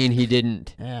 that's what I mean. He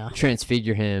didn't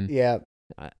transfigure him. Yeah.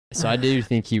 So I do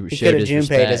think he showed could have his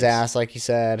Junpei'd his ass, like you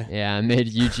said. Yeah, I made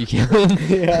Yuji kill him.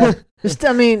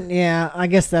 Yeah. I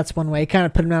guess that's one way. He kind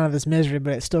of put him out of his misery,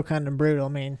 but it's still kind of brutal. I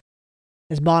mean,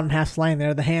 his bottom half's laying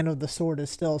there. The hand of the sword is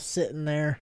still sitting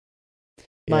there.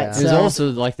 Yeah. It was also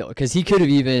like, because he could have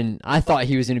even, I thought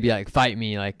he was going to be like, fight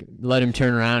me, like, let him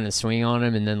turn around and swing on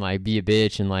him and then, like, be a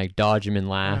bitch and, like, dodge him and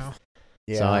laugh. Wow.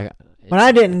 Yeah. So, like, what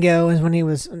I didn't go is when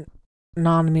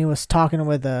Nanami was talking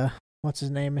with, what's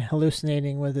his name,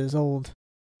 hallucinating with his old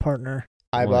partner.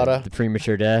 Ibata. The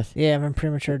premature death. Yeah,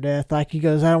 premature death. Like, he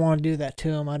goes, I don't want to do that to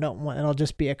him. I don't want, it'll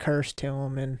just be a curse to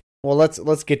him. And well,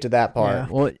 let's get to that part. Yeah.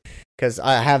 Well, because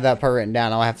I have that part written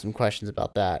down. I'll have some questions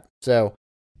about that. So,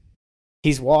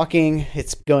 he's walking.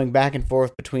 It's going back and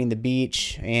forth between the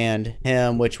beach and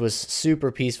him, which was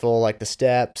super peaceful, like the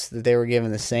steps that they were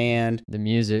given, the sand. The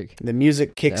music. The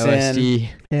music kicks in.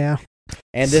 Yeah.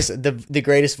 And the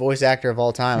greatest voice actor of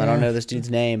all time. Yeah. I don't know this dude's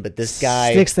name, but this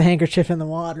guy sticks the handkerchief in the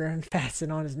water and fats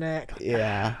it on his neck.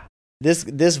 Yeah.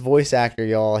 This voice actor,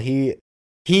 y'all, he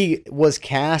was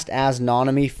cast as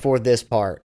Nanami for this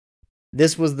part.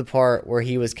 This was the part where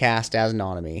he was cast as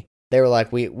Nanami. They were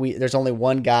like, we there's only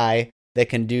one guy that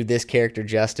can do this character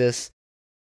justice.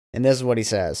 And this is what he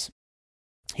says.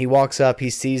 He walks up, he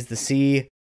sees the sea.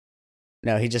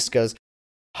 No, he just goes,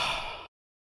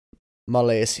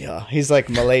 Malaysia. He's like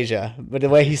Malaysia, but the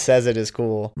way he says it is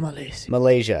cool.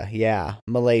 Malaysia, yeah,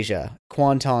 Malaysia.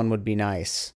 Kuantan would be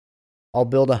nice. I'll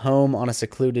build a home on a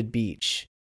secluded beach.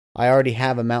 I already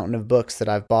have a mountain of books that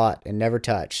I've bought and never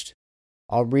touched.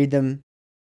 I'll read them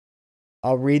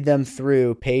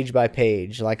through page by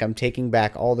page like I'm taking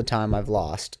back all the time I've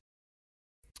lost.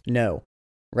 No.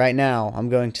 Right now, I'm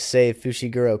going to save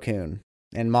Fushiguro-kun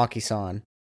and Maki-san.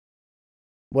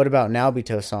 What about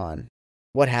Naobito-san?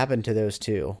 What happened to those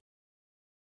two?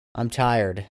 I'm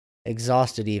tired.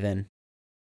 Exhausted even.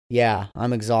 Yeah,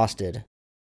 I'm exhausted.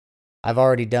 I've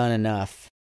already done enough.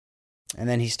 And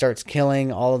then he starts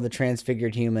killing all of the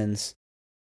transfigured humans.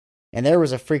 And there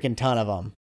was a freaking ton of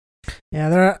them.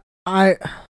 Yeah, I've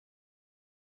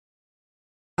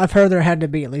heard there had to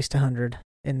be at least 100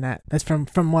 in that. That's from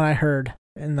what I heard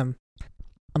in the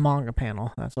manga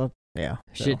panel. That's what, yeah.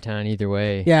 So. Shit ton either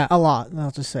way. Yeah, a lot.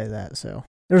 I'll just say that. So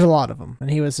there's a lot of them,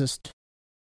 and he was just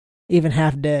even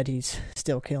half dead. He's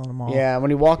still killing them all. Yeah,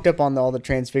 when he walked up on all the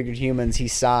transfigured humans, he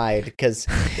sighed because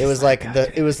it was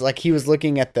like he was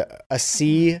looking at a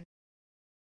sea,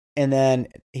 and then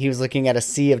he was looking at a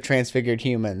sea of transfigured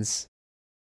humans.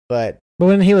 But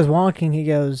when he was walking, he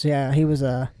goes, yeah, he was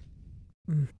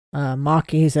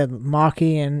Maki. He said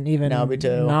Maki and even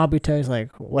Naobito. He's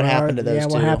like, what happened to those two?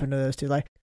 Yeah, what happened to those two? Like,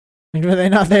 were they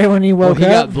not there when he woke up? He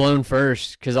got blown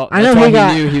first because I know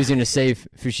he knew he was going to save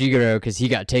Fushiguro because he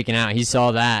got taken out. He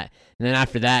saw that, and then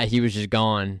after that, he was just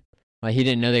gone. Like he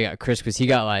didn't know they got Chris because he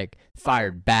got like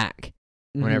fired back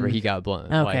whenever he got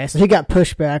blown. Okay, so he got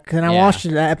pushed back. And I watched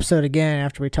that episode again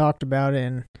after we talked about it.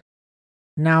 And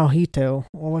Naohito,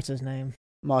 well, what's his name?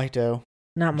 Mahito.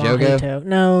 Not Mahito.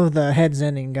 No, the head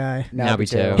Zenin guy.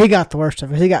 Naobito. He got the worst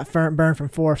of it. He got burned from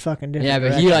 4 fucking different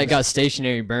directions. He like got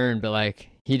stationary burned, but like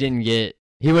he didn't get.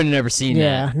 He wouldn't have never seen that.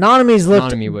 Yeah,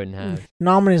 Nanami wouldn't have.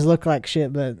 Nanami's look like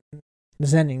shit, but the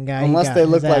Zenin guy. Unless they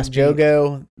look like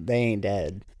Jogo, they ain't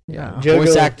dead. Yeah.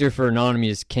 Voice actor for Nanami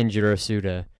is Kenjiro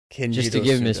Suda. Just to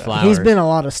give him his flowers. He's been a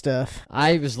lot of stuff.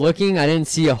 I was looking. I didn't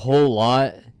see a whole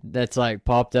lot that's like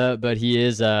popped up, but he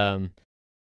is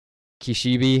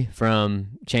Kishibe from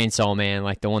Chainsaw Man,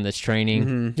 like the one that's training.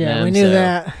 Mm-hmm. Yeah, them, we knew so-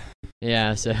 that.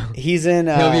 Yeah, so He's in.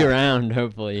 he'll be around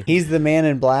hopefully. He's the man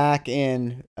in black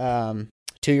in To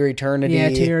Your Eternity. Yeah,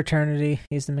 To Your Eternity.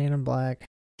 He's the man in black.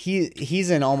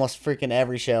 He's in almost freaking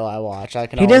every show I watch. I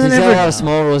can. He always doesn't You ever- saw how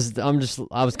small it was.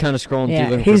 I was kind of scrolling through. Yeah,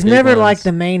 looking he's for big never ones. like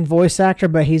the main voice actor,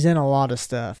 but he's in a lot of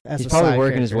stuff. As He's a probably side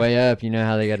working his character. way up. You know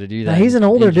how they got to do Now, that. he's an in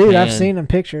older dude. I've Japan. seen him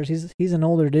pictures. He's an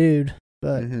older dude,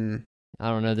 but Mm-hmm. I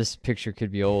don't know. This picture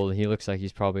could be old. He looks like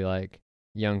he's probably like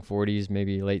young 40s,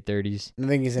 maybe late 30s. I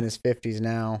think he's in his 50s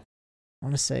now. I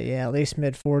want to say at least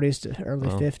mid 40s to early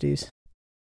Oh. 50s.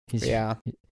 He's, Yeah.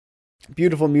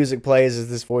 Beautiful music plays as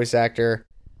this voice actor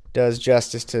does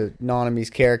justice to Nanami's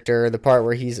character. The part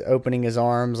where he's opening his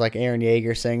arms like Aaron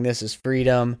Yeager saying, "This is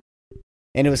freedom."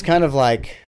 And it was kind of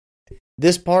like,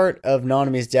 this part of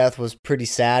Nanami's death was pretty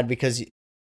sad because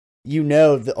you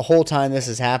know the whole time this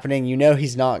is happening, you know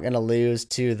he's not going to lose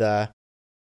to the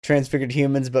transfigured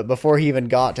humans, but before he even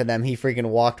got to them, he freaking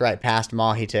walked right past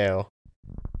Mahito,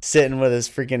 sitting with his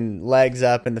freaking legs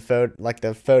up in the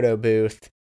photo booth.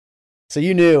 So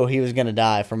you knew he was going to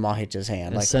die from Mahito's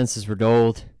hand. his Like, senses were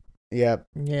dulled. yep.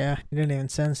 Yeah, you didn't even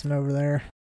sense him over there.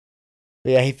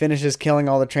 Yeah, he finishes killing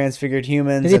all the transfigured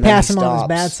humans. Did he and then pass him on his stops.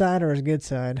 bad side or his good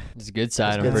side? It's a good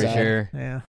side, It's I'm good pretty side. sure.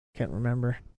 Yeah, can't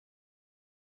remember.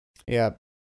 Yep.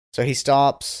 So he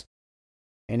stops,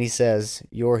 and he says,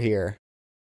 "You're here."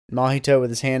 Mahito, with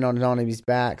his hand on Nanami's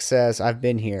back, says, "I've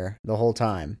been here the whole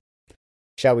time.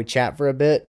 Shall we chat for a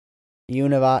bit? You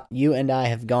and I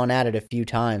have gone at it a few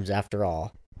times, after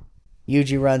all."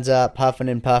 Yuji runs up, huffing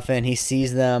and puffing. He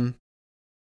sees them,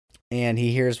 and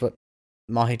he hears what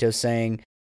Mahito's saying.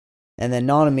 And then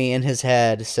Nanami, in his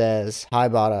head, says,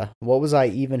 "Haibara, what was I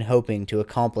even hoping to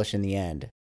accomplish in the end?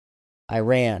 I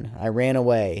ran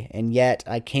away, and yet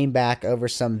I came back over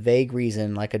some vague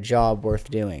reason like a job worth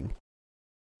doing."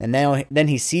 And then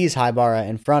he sees Haibara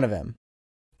in front of him.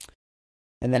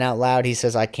 And then out loud he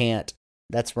says, "I can't.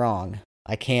 That's wrong.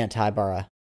 I can't, Haibara.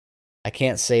 I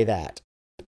can't say that.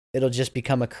 It'll just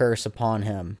become a curse upon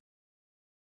him."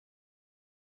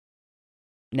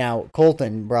 Now,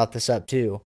 Colton brought this up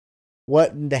too.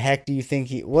 What in the heck do you think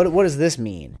what does this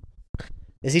mean?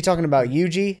 Is he talking about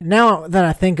Yuji? Now that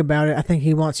I think about it, I think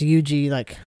he wants Yuji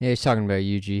like Yeah, he's talking about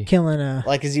Yuji. killing a.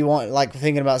 Like, is he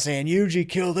thinking about saying, "Yuji,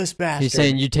 kill this bastard"? He's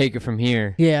saying you take it from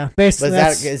here. Yeah, But basically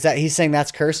is that he's saying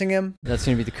that's cursing him? That's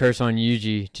gonna be the curse on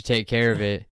Yuji to take care of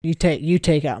it. you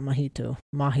take out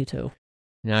Mahito.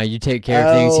 Now you take care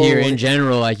of things here Oh. in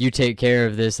general. Like you take care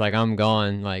of this. Like I'm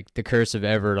gone. Like the curse of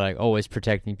ever. Like always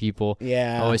protecting people.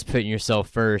 Yeah. Always putting yourself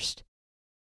first.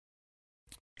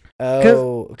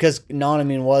 Oh, because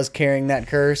Nanami was carrying that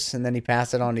curse, and then he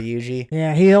passed it on to Yuji.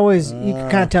 Yeah, he always you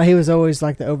can kind of tell he was always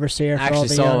like the overseer for I all actually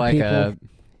the saw young like people.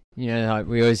 like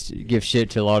we always give shit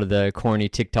to a lot of the corny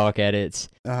TikTok edits,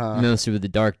 mostly with the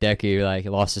Dark Deku, like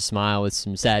lost a smile with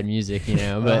some sad music,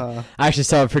 But I actually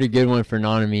saw a pretty good one for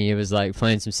Nanami. It was like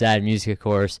playing some sad music, of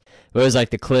course, but it was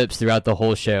like the clips throughout the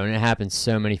whole show, and it happens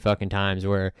so many fucking times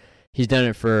where he's done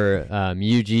it for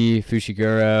Yuji,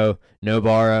 Fushiguro,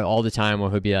 Nobara, all the time, where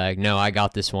he'll be like, "No, I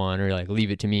got this one," or like, "Leave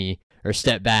it to me," or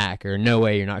 "Step back," or "No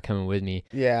way, you're not coming with me."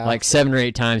 Yeah. Like 7 or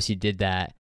 8 times he did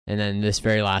that. And then this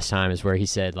very last time is where he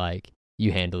said, like,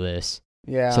 "You handle this."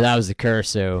 Yeah. So that was the curse.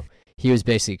 So he was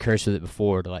basically cursed with it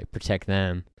before to, like, protect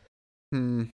them.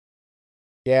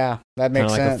 Yeah, that makes Kind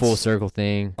of like sense. a full circle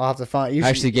thing. I'll have to find. I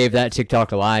actually gave that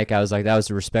TikTok a like. I was like, that was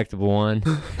a respectable one.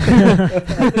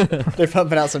 They're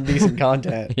pumping out some decent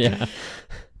content. Yeah.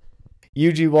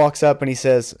 Yuji walks up and he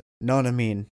says,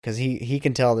 "Nanami," because he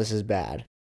can tell this is bad.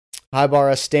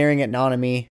 Haibara staring at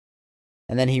Nanami,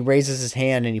 and then he raises his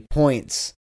hand and he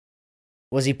points.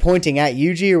 Was he pointing at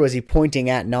Yuji or was he pointing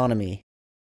at Nanami?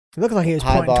 It looked like he was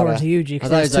pointing Haibara. towards Yuji I because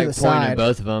thought he that's was to like the pointing at side.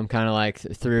 both of them, kind of like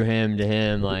through him to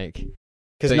him, like.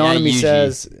 Because But yeah,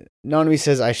 Nanami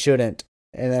says, "I shouldn't,"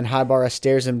 and then Haibara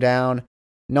stares him down.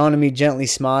 Nanami gently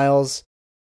smiles,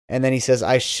 and then he says,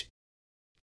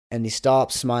 and he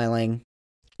stops smiling.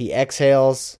 He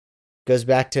exhales, goes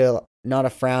back to not a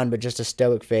frown, but just a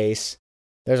stoic face.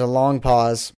 There's a long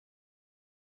pause,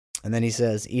 and then he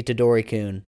says,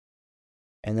 "Itadori-kun,"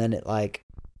 and then it like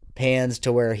pans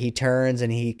to where he turns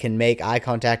and he can make eye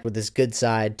contact with his good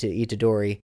side to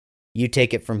Itadori. "You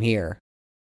take it from here."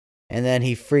 And then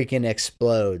he freaking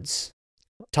explodes.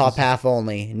 Top half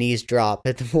only. Knees drop,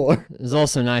 hit the floor. It was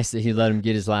also nice that he let him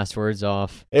get his last words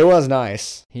off. It was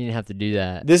nice. He didn't have to do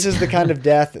that. This is the kind of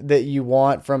death that you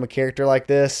want from a character like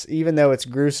this, even though it's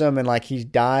gruesome and like he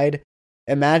died.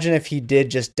 Imagine if he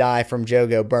did just die from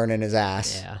Jogo burning his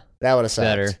ass. Yeah. That would have sucked.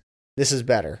 Better. This is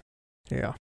better.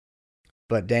 Yeah.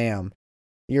 But damn.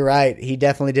 You're right. He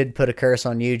definitely did put a curse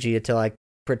on Yuji to like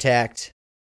protect.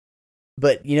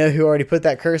 But you know who already put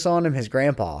that curse on him? His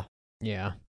grandpa.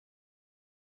 Yeah.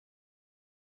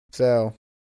 So,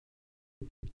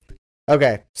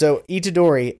 okay. So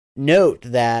Itadori, note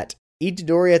that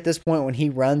Itadori at this point when he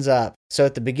runs up, so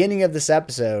at the beginning of this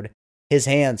episode, his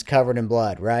hand's covered in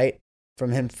blood, right?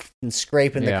 From him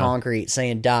scraping the concrete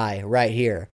saying die right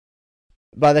here.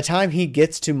 By the time he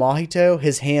gets to Mahito,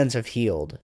 his hands have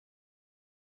healed.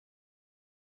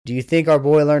 Do you think our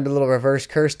boy learned a little reverse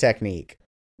curse technique?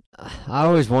 I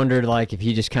always wondered, like, if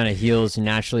he just kind of heals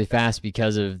naturally fast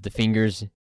because of the fingers,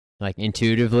 like,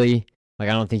 intuitively. Like,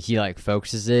 I don't think he, like,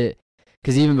 focuses it.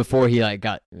 Because even before he, like,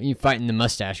 fighting the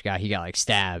mustache guy, he got, like,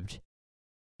 stabbed.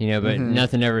 You know, but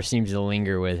nothing ever seems to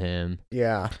linger with him.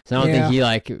 Yeah. So I don't think he,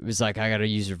 like, was like, I gotta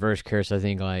use reverse curse. I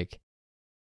think, like,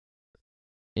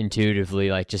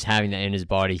 intuitively, like, just having that in his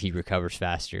body, he recovers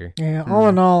faster. Yeah, all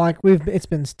in all, like, it's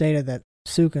been stated that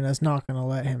Sukuna's not going to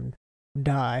let him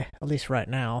die, at least right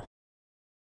now.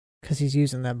 Because he's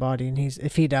using that body, and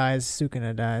if he dies,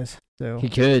 Sukuna dies. So he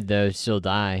could, though, still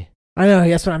die. I know,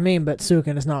 that's what I mean, but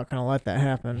Sukuna's not going to let that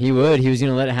happen. He would. He was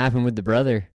going to let it happen with the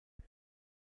brother.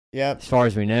 Yep. As far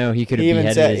as we know, he could have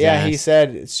beheaded his ass. He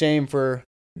said it's shame for...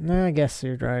 No, I guess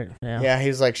you're right. Yeah. Yeah, he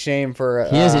was like shame for...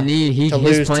 he doesn't need...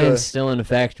 his plan's still in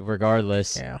effect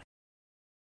regardless. Yeah.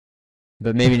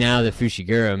 But maybe now the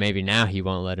Fushiguro, maybe now he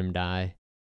won't let him die.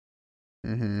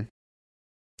 Mm-hmm.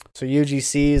 So Yuji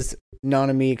sees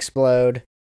Nanami explode.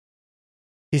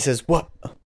 He says, What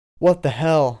the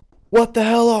hell? What the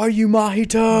hell are you,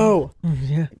 Mahito?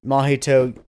 Yeah.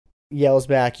 Mahito yells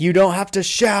back, you don't have to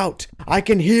shout. I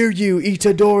can hear you,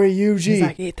 Itadori Yuji. He's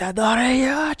like, Itadori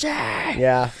Yuji.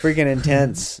 Yeah, freaking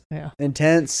intense.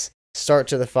 Intense start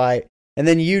to the fight. And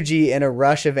then Yuji, in a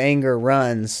rush of anger,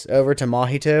 runs over to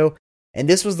Mahito. And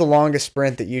this was the longest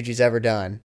sprint that Yuji's ever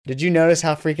done. Did you notice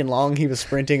how freaking long he was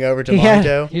sprinting over to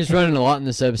Mahito? He was running a lot in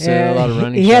this episode, a lot of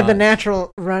running He shots. had the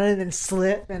natural running and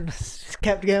slip and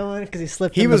kept going because he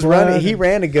slipped He was running. He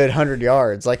ran a good 100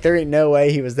 yards. Like, there ain't no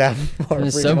way he was that far. In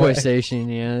the subway station,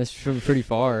 yeah, that's pretty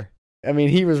far. I mean,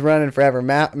 he was running forever.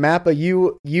 Mappa,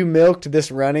 you milked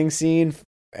this running scene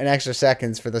an extra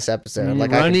seconds for this episode. Like,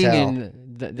 running, I can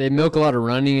tell. And they milk a lot of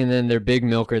running, and then their big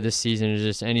milker this season is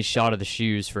just any shot of the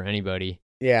shoes for anybody.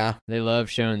 Yeah. They love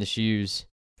showing the shoes.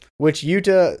 Which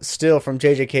Yuta, still from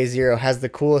JJK0, has the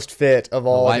coolest fit of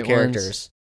all the characters. Ones.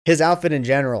 His outfit in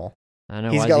general. I know,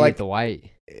 he's got like the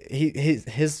white.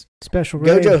 His special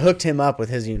grade. Gojo hooked him up with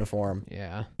his uniform.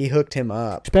 Yeah. He hooked him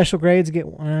up. Special grades get,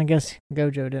 I guess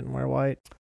Gojo didn't wear white.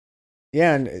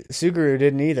 Yeah, and Suguru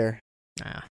didn't either.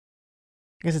 Nah. I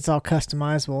guess it's all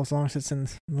customizable as long as it's in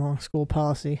long school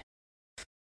policy.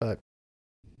 But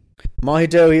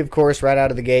Mahito, he of course, right out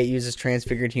of the gate, uses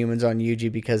transfigured humans on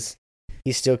Yuji because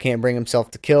he still can't bring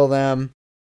himself to kill them.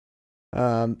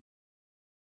 Yuji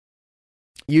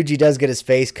does get his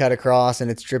face cut across,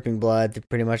 and it's dripping blood through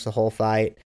pretty much the whole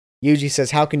fight. Yuji says,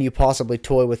 how can you possibly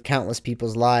toy with countless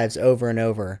people's lives over and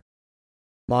over?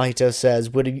 Mahito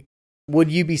says,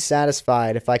 would you be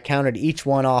satisfied if I counted each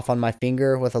one off on my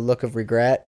finger with a look of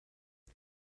regret?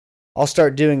 I'll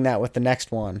start doing that with the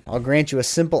next one. I'll grant you a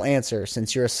simple answer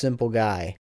since you're a simple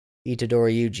guy.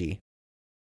 Itadori Yuji.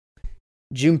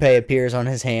 Junpei appears on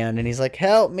his hand, and he's like,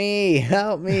 help me,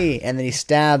 help me. And then he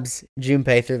stabs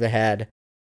Junpei through the head,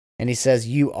 and he says,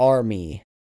 you are me.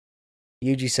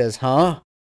 Yuji says, huh?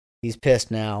 He's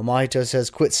pissed now. Mahito says,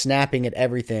 quit snapping at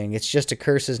everything. It's just a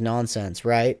curse's nonsense,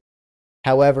 right?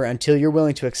 However, until you're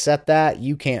willing to accept that,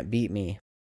 you can't beat me.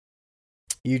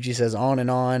 Yuji says, on and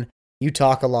on. You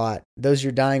talk a lot. Those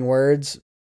your dying words?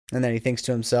 And then he thinks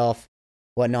to himself,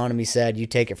 what Nanami said, you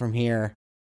take it from here.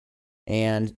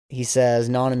 And he says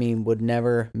Nanami would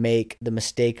never make the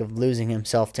mistake of losing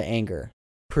himself to anger.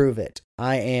 Prove it.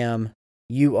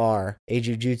 You are a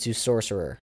Jujutsu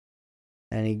sorcerer.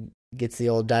 And he gets the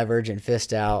old divergent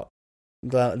fist out.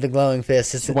 The glowing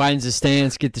fist. Widens the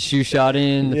stance, get the shoe shot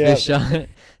in, the fist shot.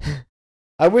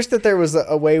 I wish that there was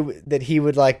a way that he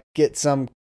would like get some...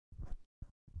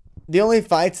 The only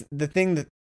fights, the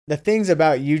things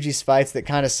about Yuji's fights that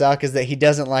kind of suck is that he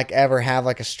doesn't like ever have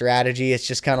like a strategy. It's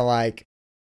just kind of like,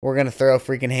 we're going to throw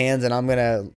freaking hands and I'm going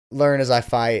to learn as I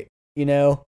fight. You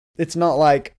know, it's not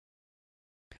like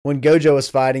when Gojo was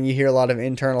fighting, you hear a lot of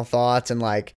internal thoughts and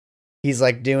like, he's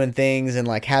like doing things and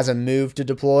like has a move to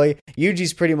deploy.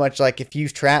 Yuji's pretty much like, if you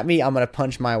trap me, I'm going to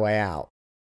punch my way out.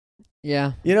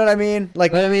 Yeah. You know what I mean?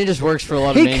 Like, but I mean, it just works for a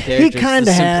lot of main characters. He kind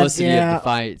of has, simplicity of the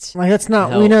fights. Like, that's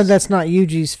not, we know that's not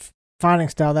Yuji's fighting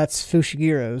style. That's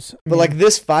Fushigiro's. But like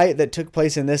this fight that took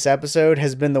place in this episode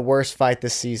has been the worst fight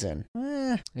this season.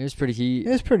 It was pretty heat. It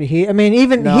was pretty heat. I mean,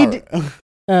 even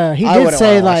No, he did I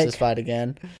say watch this like fight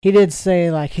again. he did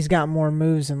say like he's got more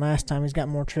moves than last time. He's got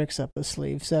more tricks up his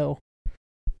sleeve. So,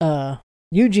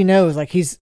 Yuji knows like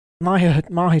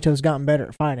Mahito's gotten better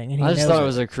at fighting. And I just thought it it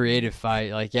was a creative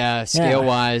fight. Like, scale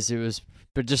wise, it was,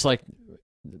 but just like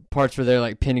parts where they're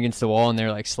like pinned against the wall and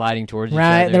they're like sliding towards each other.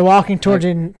 Right, they're walking towards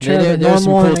each other there's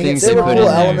some normal, cool and they things get There were put cool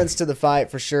in there. elements to the fight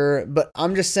for sure, but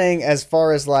I'm just saying as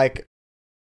far as like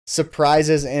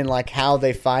surprises in like how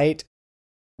they fight,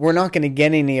 we're not going to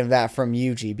get any of that from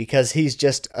Yuji because he's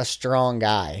just a strong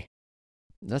guy.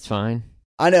 That's fine.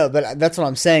 I know, but that's what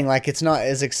I'm saying. Like, it's not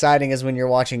as exciting as when you're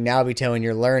watching Naobito and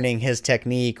you're learning his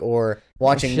technique or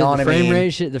watching Nanami.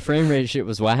 The frame rate shit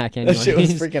was whack anyway. That shit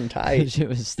was freaking That tight. shit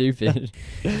was stupid.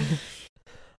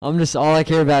 All I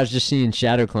care about is just seeing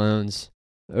shadow clones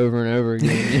over and over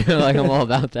again. Like, I'm all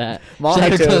about that.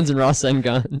 Shadow clones and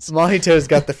Rasenguns. Mahito's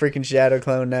got the freaking shadow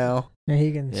clone now. Yeah,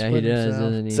 he can. Yeah, split he does, himself.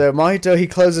 doesn't he? So Mahito, he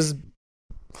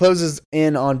closes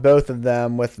in on both of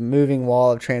them with moving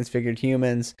wall of transfigured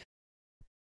humans.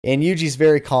 And Yuji's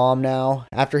very calm now.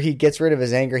 After he gets rid of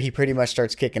his anger, he pretty much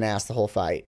starts kicking ass the whole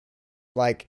fight.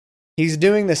 Like, he's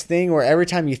doing this thing where every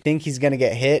time you think he's going to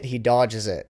get hit, he dodges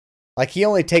it. Like, he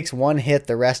only takes one hit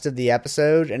the rest of the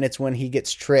episode, and it's when he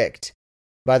gets tricked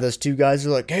by those two guys who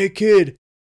are like, "Hey, kid,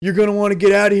 you're going to want to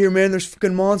get out of here, man. There's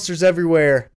fucking monsters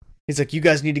everywhere." He's like, "You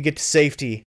guys need to get to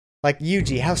safety." Like,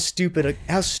 Yuji, how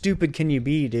stupid can you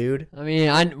be, dude? I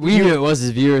mean, we knew it was as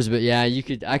viewers, but yeah,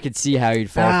 I could see how you'd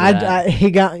fall for that.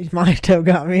 Mahito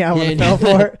got me. I would have fell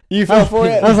for it. You fell for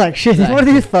it? I was like, shit, what are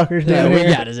these fuckers doing Yeah, we here?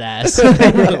 got his ass.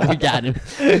 We got him.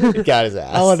 He got his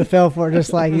ass. I would have fell for it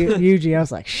just like Yuji. I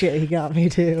was like, shit, he got me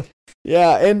too.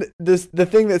 Yeah, and the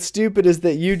thing that's stupid is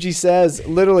that Yuji says,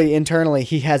 literally internally,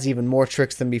 he has even more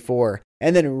tricks than before.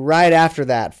 And then right after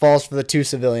that, falls for the two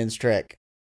civilians trick.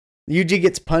 Yuji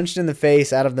gets punched in the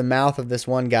face out of the mouth of this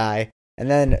one guy, and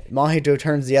then Mahito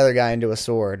turns the other guy into a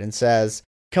sword and says,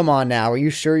 "Come on now, are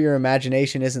you sure your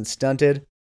imagination isn't stunted?"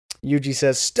 Yuji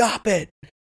says, "Stop it!"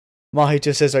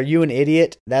 Mahito says, "Are you an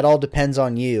idiot? That all depends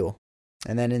on you."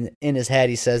 And then in his head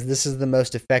he says, "This is the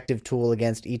most effective tool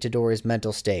against Itadori's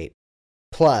mental state.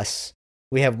 Plus,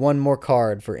 we have one more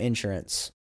card for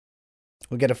insurance."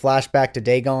 We get a flashback to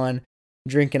Dagon,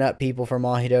 drinking up people for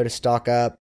Mahito to stock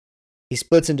up. He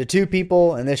splits into two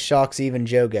people, and this shocks even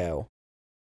Jogo.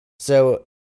 So,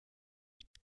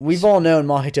 we've all known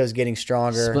Mahito's getting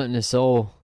stronger. Splitting his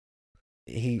soul.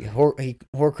 He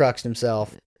Horcruxed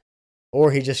himself.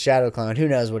 Or he just shadow cloned. Who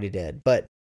knows what he did. But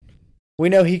we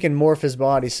know he can morph his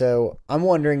body, so I'm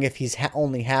wondering if he's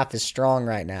only half as strong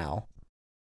right now.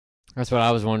 That's what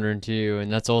I was wondering too, and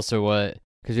that's also what,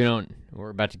 because we're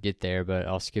about to get there, but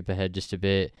I'll skip ahead just a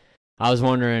bit. I was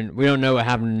wondering, we don't know what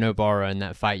happened to Nobara in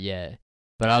that fight yet,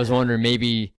 but I was wondering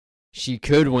maybe she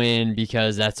could win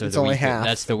because that's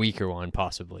the weaker one,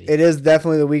 possibly. It is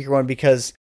definitely the weaker one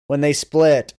because when they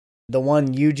split, the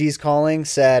one Yuji's calling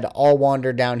said, "I'll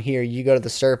wander down here, you go to the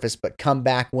surface, but come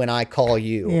back when I call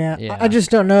you." Yeah. I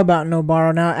just don't know about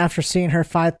Nobara now after seeing her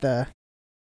fight the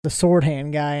sword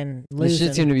hand guy and losing. This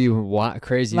shit's gonna be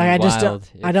crazy. Like, and wild.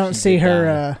 I don't see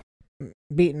her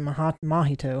beating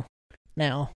Mahito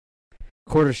now.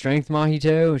 Quarter strength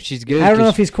Mahito, she's good. I don't know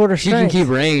if he's quarter strength. She can keep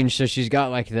range, so she's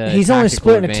got like the. He's only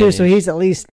splitting it too, so advantage. he's at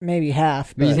least maybe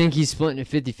half. But you think he's splitting it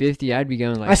 50-50? I'd be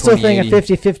going like. I still think a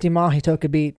 20-80. 50-50 Mahito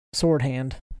could beat sword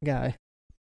hand guy.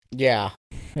 Yeah.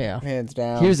 Yeah. Hands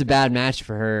down. He was a bad match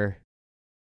for her.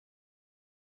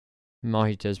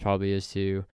 Mahito's probably is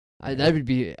too.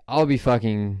 I'll be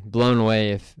fucking blown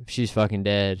away if she's fucking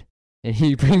dead. And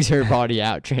he brings her body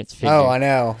out transfigured. Oh, I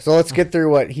know. So let's get through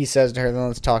what he says to her, then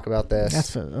let's talk about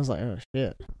this. I was like, oh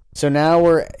shit. So now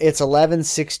it's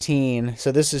 11:16.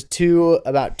 So this is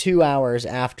about 2 hours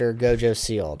after Gojo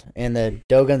sealed in the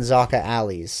Dogonzaka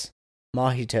alleys.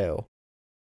 Mahito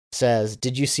says,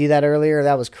 "Did you see that earlier?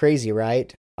 That was crazy,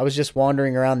 right? I was just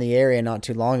wandering around the area not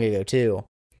too long ago too."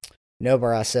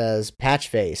 Nobara says,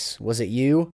 "Patchface, was it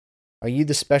you? Are you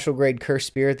the special grade cursed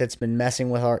spirit that's been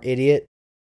messing with our idiot?"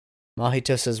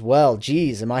 Mahito says, "Well,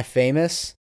 geez, am I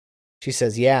famous?" She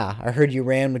says, "Yeah, I heard you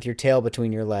ran with your tail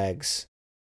between your legs."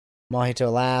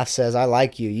 Mahito laughs, says, "I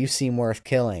like you. You seem worth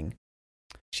killing."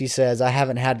 She says, "I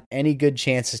haven't had any good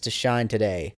chances to shine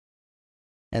today."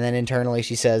 And then internally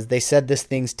she says, "They said this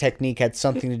thing's technique had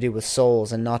something to do with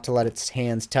souls and not to let its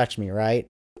hands touch me, right?"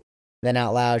 Then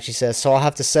out loud she says, "So I'll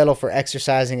have to settle for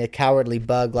exercising a cowardly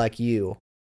bug like you."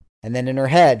 And then in her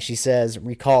head, she says,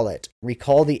 "Recall it.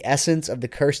 Recall the essence of the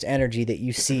cursed energy that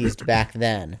you seized back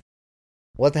then."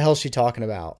 What the hell is she talking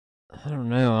about? I don't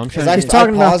know. I'm Because trying to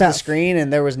talking about paused the that- screen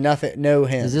and there was nothing, no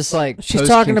hint. Is this like She's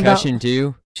talking about- post-concussion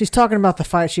too? She's talking about the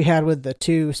fight she had with the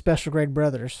 2 special grade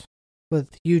brothers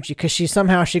with Yuji, because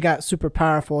she got super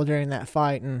powerful during that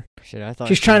fight, and Shit, I thought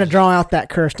she's trying to draw out that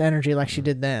cursed energy like she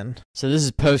did then. So this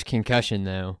is post-concussion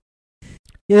though.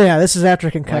 Yeah, this is after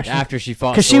Like concussion. after she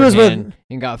fought 'Cause she was with- Swordhand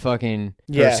and got fucking her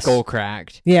Yes. skull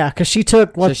cracked. Yeah, because she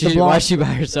took Why's the blonde. she by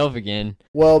herself again?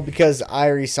 Well, because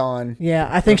Irie-san. Yeah,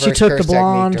 I think she reverse took the curse technique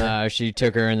blonde. to- She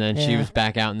took her and then she Yeah. was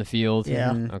back out in the field. Yeah.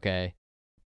 Mhm. Okay.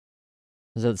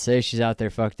 I was about to say she's out there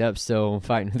fucked up still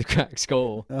fighting with a cracked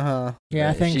skull. Uh-huh. Yeah, I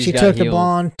Right, think she's she got took the healed.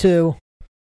 blonde to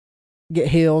get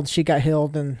healed. She got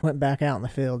healed and went back out in the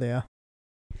field. Yeah.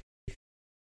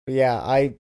 But yeah,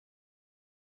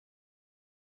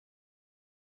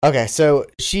 Okay, so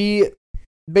she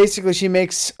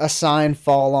makes a sign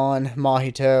fall on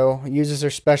Mahito, uses her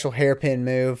special hairpin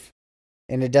move,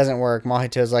 and it doesn't work.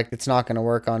 Mahito's like, it's not going to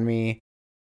work on me.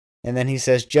 And then he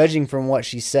says, judging from what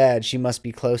she said, she must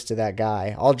be close to that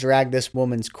guy. I'll drag this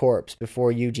woman's corpse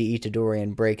before Yuji Itadori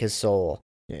and break his soul.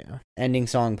 Yeah. Ending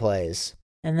song plays.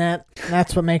 And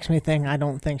that's what makes me think I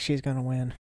don't think she's gonna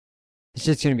win. It's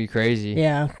just gonna be crazy.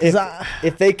 Yeah. 'Cause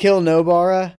If they kill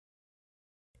Nobara,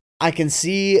 I can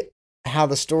see how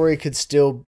the story could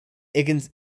still...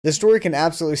 The story can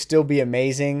absolutely still be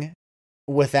amazing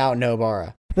without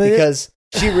Nobara. Because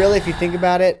she really, if you think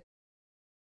about it,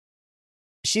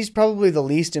 she's probably the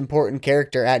least important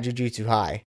character at Jujutsu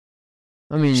High.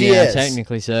 I mean, She yeah, is.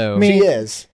 technically so. I mean, She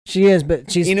is. she is,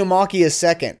 but she's. Inumaki is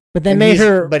second. But they And made he's-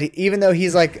 her. But even though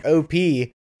he's like OP,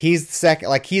 he's second.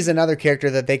 Like, he's another character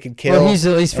that they could kill. Well, he's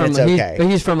at least and from it's okay. but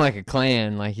he's from like a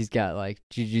clan. Like he's got like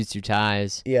jujutsu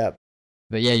ties. Yep.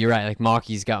 But yeah, you're right. Like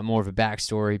Maki's got more of a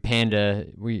backstory. Panda,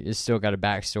 is still got a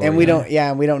backstory. And we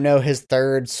don't know his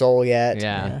third soul yet.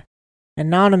 Yeah.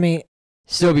 And Nanami.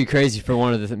 Still be crazy for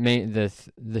one of the main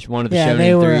one of the Yeah, Shonen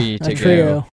they were 3 a to trio.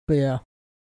 go. But yeah,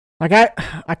 like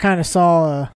I kind of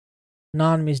saw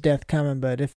Nanami's death coming,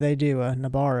 but if they do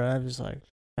Nobara, I was like,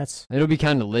 that's. It'll be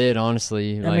kind of lit,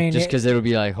 honestly. Like mean, just because it'll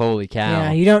be like, holy cow.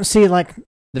 Yeah, you don't see like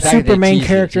The fact that super they main teased it,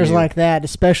 characters too. like that,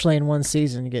 especially in one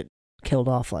season, get killed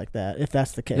off like that. If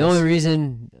that's the case. The only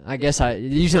reason, I guess, you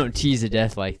usually don't tease a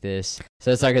death like this.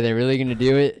 So it's like, are they really going to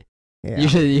do it? Yeah.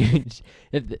 Usually,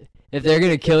 if they're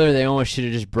going to kill her, they almost should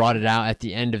have just brought it out at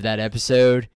the end of that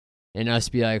episode and us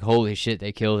be like, holy shit,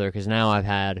 they killed her. Because now I've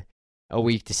had a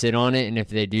week to sit on it. And if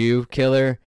they do kill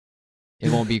her,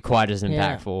 it won't be quite as Yeah.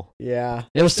 impactful. Yeah.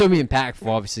 It'll still be impactful,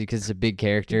 obviously, because it's a big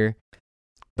character.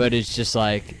 But it's just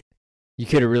like, you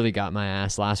could have really got my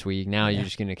ass last week. Now you're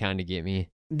just going to kind of get me.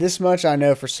 This much I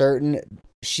know for certain.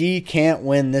 She can't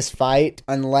win this fight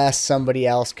unless somebody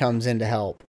else comes in to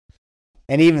help.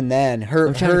 And even then, her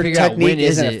I'm trying to figure out technique when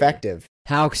is isn't it? effective.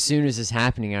 How soon is this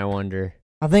happening, I wonder?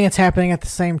 I think it's happening at the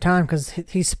same time because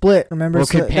he split. Remember? Well,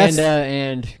 So could that's- Panda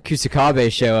and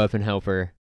Kusakabe show up and help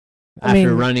her I after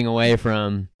mean- running away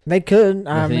from... They could.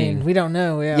 I thing. mean, we don't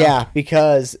know. Yeah. Yeah,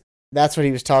 because that's what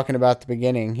he was talking about at the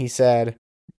beginning. He said,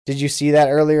 did you see that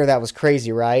earlier? That was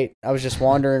crazy, right? I was just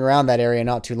wandering around that area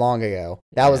not too long ago.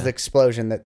 That was Yeah. the explosion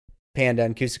that Panda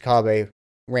and Kusakabe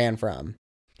ran from.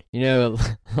 You know,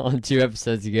 on 2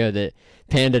 episodes ago that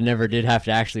Panda never did have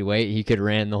to actually wait. He could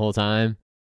ran the whole time.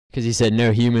 Because he said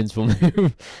no humans will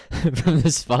move from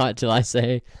this spot till I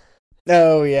say.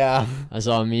 Oh, yeah. I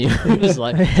saw a meme. It was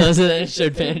like, it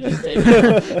showed Panda just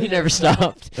taking off. He never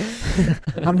stopped.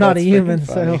 I'm not That's a human,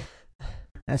 freaking funny. so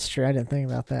that's true. I didn't think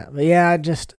about that. But yeah, I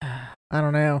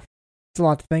don't know. It's a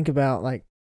lot to think about. Like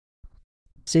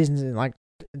seasons, like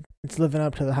it's living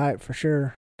up to the hype for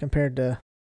sure compared to.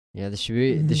 Yeah, the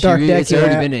Shibuya, Dark it's Deku,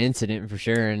 already yeah. been an incident for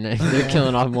sure, and they're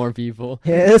killing off more people.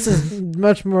 Yeah, this is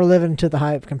much more living to the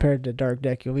hype compared to Dark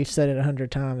Deku. We've said it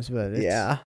 100 times, but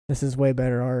Yeah. this is way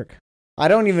better arc. I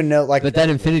don't even know, like... But that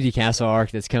Infinity Castle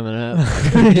arc that's coming up,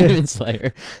 Demon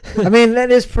Slayer. I mean,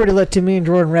 that is pretty lit to me, and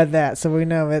Jordan read that, so we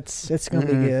know it's gonna Mhm.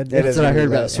 be good. It That's is what I gonna be heard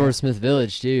about lit, yeah. Swordsmith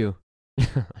Village too.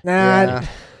 Nah,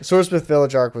 Swordsmith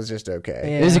Village arc was just okay.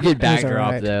 Yeah. It was a good it was backdrop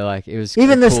alright. though. Like it was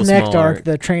even a this cool, next small arc,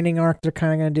 the training arc they're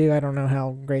kind of gonna do, I don't know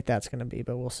how great that's gonna be,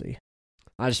 but we'll see.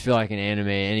 I just feel like in anime,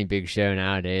 any big show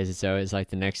nowadays, it's always like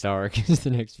the next arc is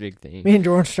the next big thing. Me and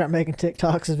Jordan start making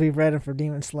TikToks as we've read them for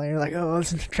Demon Slayer. Like, oh,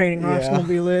 this training arc's Yeah. gonna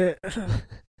be lit.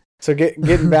 So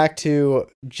getting back to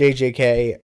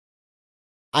JJK,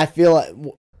 I feel like,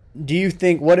 do you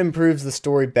think what improves the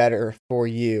story better for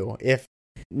you if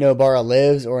Nobara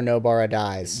lives or Nobara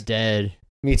dies? Dead.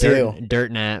 Me too.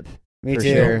 Dirt nap. Me for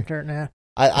too. sure. Dirt now.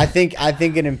 I think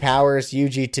it empowers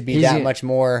Yuji to be He's that a- much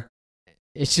more.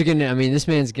 It's just gonna. I mean, this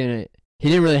man's gonna. He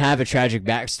didn't really have a tragic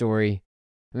backstory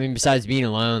I mean, besides being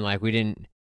alone, like we didn't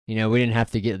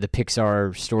have to get the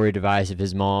Pixar story device of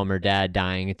his mom or dad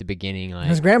dying at the beginning. Like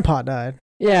His grandpa died.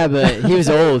 Yeah, but he was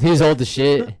old. He was old as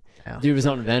shit. Yeah. Dude was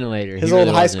on a ventilator. His He old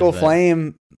really high wasn't, school but-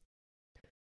 flame,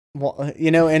 well,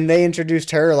 and they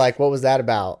introduced her, like, what was that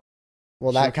about?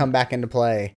 Will that come back into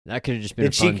play? That could have just been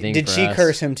a fun thing Did for she us.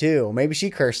 curse him too? Maybe she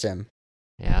cursed him.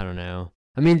 Yeah, I don't know.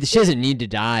 I mean, she doesn't need to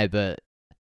die, but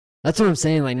that's what I'm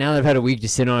saying. Like, now that I've had a week to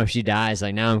sit on if she dies,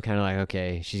 like, now I'm kind of like,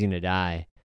 okay, she's going to die.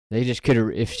 They just could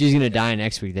have, if she's going to die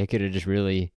next week, they could have just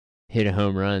really hit a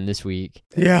home run this week.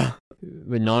 Yeah.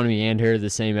 With Nanami and her the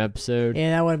same episode.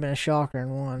 Yeah, that would have been a shocker in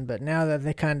one, but now that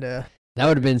they kind of... That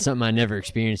would have been something I never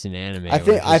experienced in anime.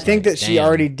 I think that she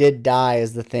already did die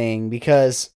is the thing,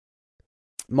 because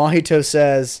Mahito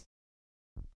says,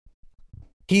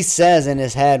 he says in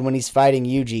his head when he's fighting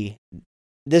Yuji,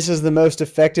 this is the most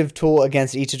effective tool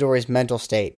against Itadori's mental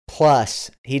state. Plus,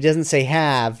 he doesn't say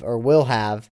have or will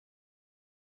have.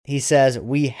 He says,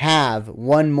 we have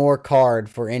one more card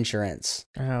for insurance.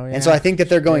 Oh, yeah. And so I think that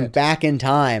they're going back in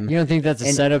time. You don't think that's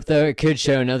a setup, though? It could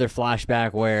show another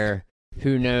flashback where,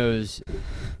 who knows,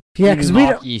 Yeah, because we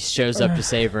don't... Inumaki shows up to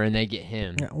save her and they get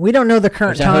him. We don't know the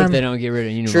current Which time. I hope they don't get rid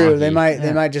of Inumaki. True, they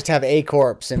might just have a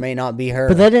corpse. It may not be her.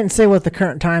 But they didn't say what the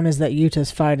current time is that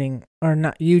Yuta's fighting, or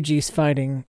not, Yuji's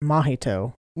fighting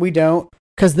Mahito. We don't.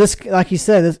 Because this, like you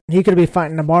said, he could be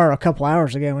fighting Nabarro a couple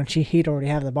hours ago when he'd already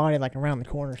have the body like around the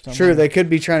corner somewhere. True, they could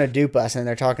be trying to dupe us and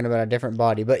they're talking about a different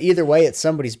body. But either way, it's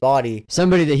somebody's body.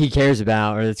 Somebody that he cares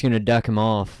about or that's going to duck him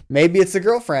off. Maybe it's the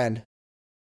girlfriend.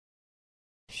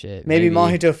 Shit. Maybe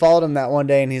Mahito followed him that one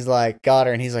day and he's like, got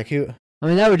her, and he's like, who? I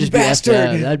mean, that would just Bastard! be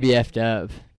effed up. That'd be effed up.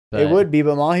 But, It would be,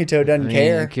 but Mahito doesn't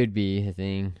care. It could be a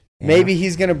thing. Maybe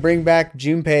he's going to bring back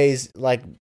Junpei's, like,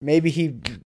 maybe he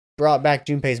brought back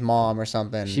Junpei's mom or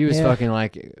something. She was fucking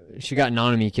like, she got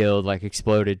Nanami killed, like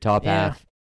exploded top half.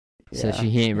 So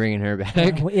he ain't bringing her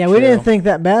back. Yeah, we didn't think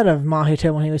that bad of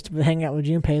Mahito when he was hanging out with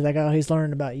Junpei. He's like, oh, he's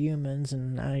learning about humans,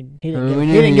 and he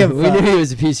didn't give a fuck. We knew he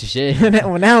was a piece of shit.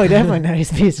 Well, now we definitely know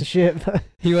he's a piece of shit. But,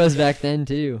 he was back then,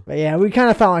 too. But yeah, we kind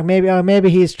of thought like maybe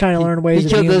he's trying to learn ways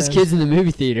of humans. He killed those kids in the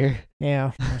movie theater.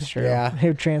 Yeah, that's true. Yeah.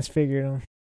 He transfigured them.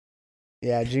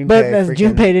 Yeah, Junpei. But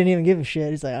Junpei didn't even give a shit.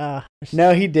 He's like,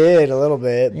 No, he did a little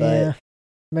bit, but... Yeah.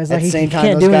 But at the same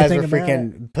time, those guys were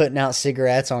freaking putting out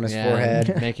cigarettes on his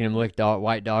forehead. Making him lick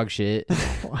white dog shit. You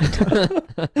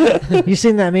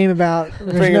seen that meme about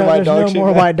there's no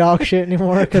more back. white dog shit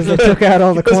anymore because they took out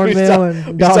all the cornmeal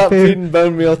and dog stopped food. feeding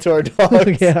bone meal to our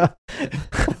dogs. Yeah.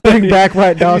 Bring back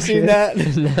white dog shit. Have you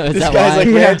seen that? No, This guy's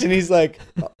like ranching, he's like,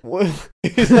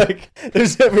 he's like,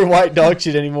 there's never white dog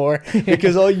shit anymore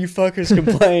because all you fuckers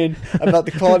complain about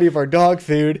the quality of our dog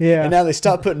food, and now they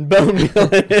stop putting bone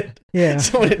meal in it. Yeah.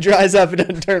 So when it dries up, it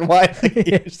doesn't turn white like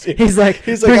it used to. He's like,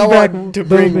 I want to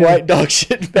bring white dog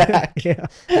shit back. Yeah.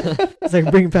 It's like,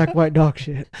 bring back white dog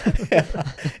shit. Yeah.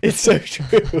 It's so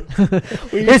true.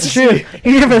 It's true.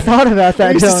 You never thought about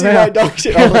that we used to see white dog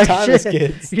shit all the time as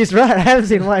kids. He's right. I haven't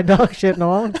seen white dog shit in a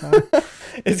long time.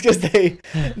 It's because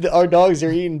our dogs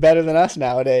are eating better than us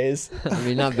nowadays. I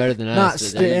mean, not better than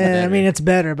us. I mean, it's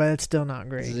better, but it's still not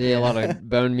great. Yeah, a lot of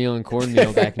bone meal and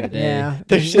cornmeal back in the day. Yeah,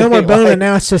 there's no more bone, and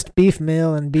now it's just beef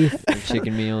meal and beef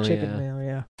chicken meal. Chicken meal,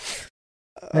 yeah.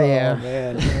 Oh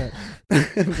man,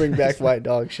 bring back white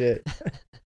dog shit.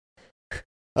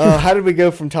 How did we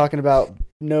go from talking about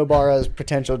Nobara's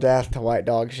potential death to white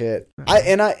dog shit?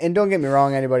 And don't get me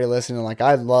wrong, anybody listening, like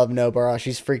I love Nobara.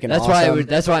 She's freaking awesome.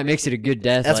 That's why it makes it a good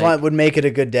death. That's why it would make it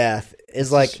a good death.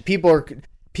 Is like people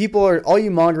are all you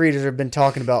manga readers have been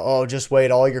talking about. Oh, just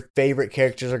wait, all your favorite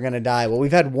characters are gonna die. Well,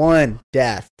 we've had one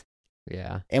death.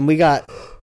 Yeah, and we got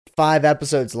 5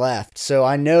 episodes left, so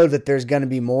I know that there's gonna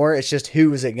be more. It's just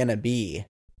who is it gonna be?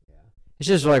 It's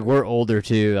just like we're older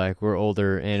too, like we're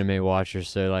older anime watchers,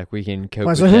 so like we can cope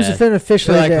with so who's that. been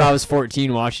officially so like dead? if I was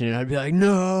 14 watching it, I'd be like,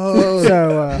 no.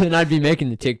 So and I'd be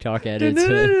making the TikTok edits.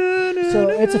 So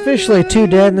it's officially 2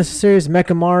 dead in this series: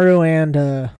 Mekamaru and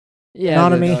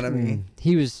Nanami.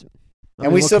 He was,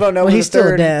 and we still don't know. Where he's the still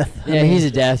third, a death. Yeah, he's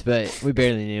a death, but we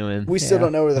barely knew him. We still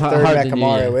don't know where the third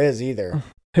Mekamaru is either.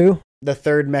 Who? The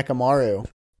third Mekamaru.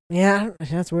 Yeah,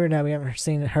 that's weird. How we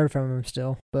haven't heard from him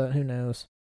still, but who knows?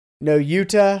 No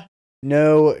Yuta.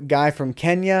 No guy from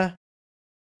Kenya.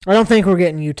 I don't think we're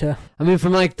getting Yuta. I mean,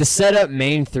 from like the setup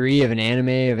main 3 of an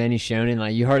anime of any shonen,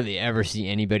 like you hardly ever see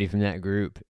anybody from that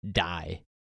group die.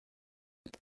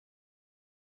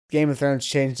 Game of Thrones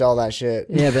changed all that shit.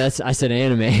 Yeah, but I said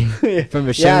anime from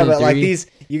a shonen. Yeah, but 3. like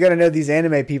you got to know these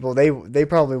anime people. They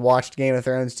probably watched Game of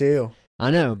Thrones too. I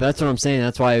know, but that's what I'm saying.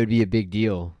 That's why it would be a big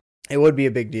deal. It would be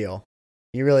a big deal.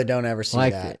 You really don't ever see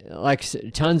that. Like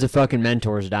tons of fucking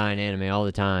mentors die in anime all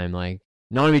the time. Like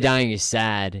Nanami dying is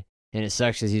sad, and it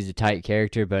sucks because he's a tight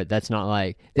character. But that's not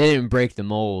like they didn't break the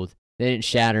mold. They didn't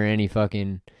shatter any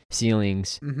fucking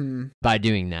ceilings by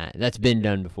doing that. That's been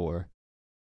done before.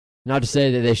 Not to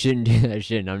say that they shouldn't do that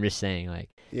shit. I'm just saying, like,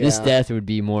 this death would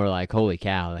be more like, holy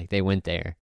cow, like, they went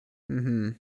there.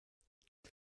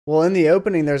 Well, in the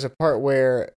opening, there's a part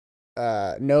where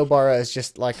Nobara is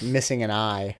just, like, missing an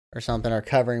eye or something, or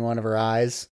covering one of her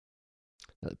eyes.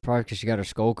 Probably because she got her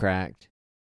skull cracked.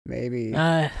 Maybe.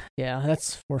 Yeah,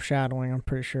 that's foreshadowing, I'm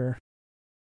pretty sure.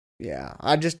 Yeah,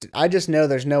 I just know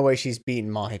there's no way she's beating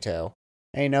Mahito.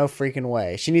 Ain't no freaking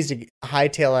way. She needs to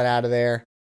hightail it out of there.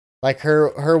 Like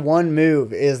her one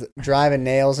move is driving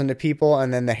nails into people,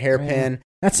 and then the hairpin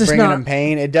bringing him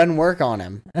pain. It doesn't work on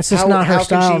him. That's just not her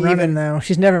style running, though.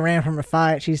 She's never ran from a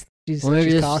fight. She's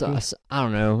cocky. I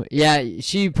don't know. Yeah,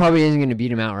 she probably isn't going to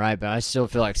beat him outright, but I still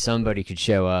feel like somebody could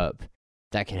show up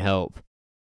that can help.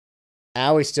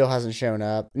 Aoi still hasn't shown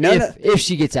up. If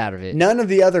she gets out of it. None of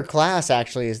the other class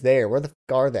actually is there. Where the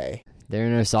fuck are they? They're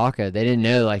in Osaka. They didn't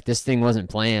know, like, this thing wasn't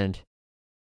planned.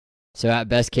 So at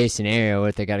best case scenario,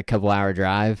 what, they got a couple hour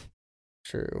drive?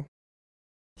 True.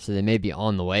 So they may be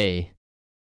on the way.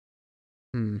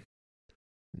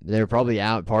 They're probably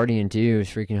out partying too.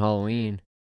 It's freaking Halloween.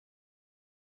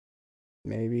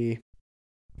 Maybe.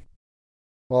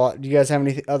 Well, do you guys have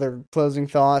any other closing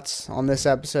thoughts on this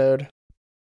episode?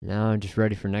 No, I'm just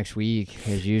ready for next week,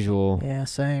 as usual. Yeah,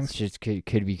 same. It's just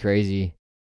could be crazy.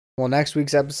 Well, next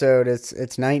week's episode,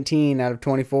 it's 19 out of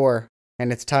 24,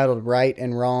 and it's titled Right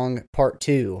and Wrong Part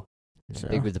 2. So.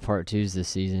 Big with the Part 2s this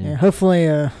season. Yeah, hopefully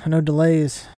no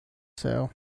delays. So.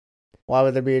 Why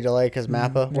would there be a delay? Because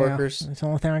MAPPA workers? That's the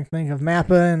only thing I can think of.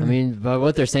 MAPPA and... I mean, but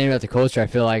what they're saying about the culture, I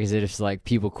feel like, is that if, like,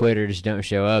 people quit or just don't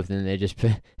show up, then they just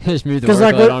move the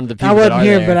workload onto the people that are there. I wasn't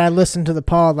here, but I listened to the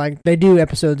pod. Like, they do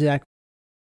episodes like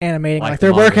animating. Like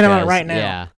they're working on it right now.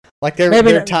 Yeah. Like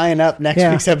they're tying up next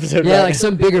week's episode. Yeah, like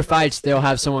some bigger fights, they'll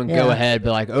have someone go ahead,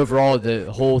 but like overall,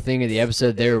 the whole thing of the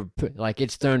episode, they're like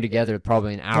it's thrown together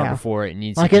probably an hour before it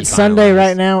needs. Like to be it's Sunday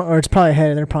right now, or it's probably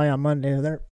ahead. They're probably on Monday.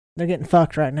 They're getting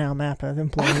fucked right now. MAPPA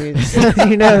employees,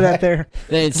 you know that they're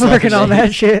working on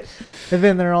that shit. They've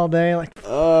been there all day. Like,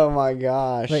 oh my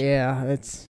gosh. But yeah,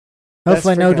 it's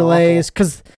hopefully no delays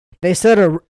because they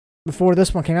said before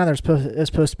this one came out, it's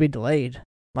supposed to be delayed.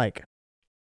 Like.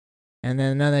 And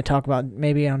then they talk about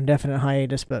maybe on definite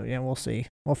hiatus, but yeah, we'll see.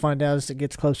 We'll find out as it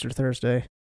gets closer to Thursday.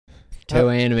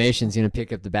 Toei Animation's going to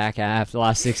pick up the back half, the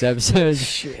last 6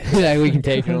 episodes that we can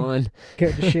take on.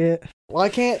 Get the shit. Why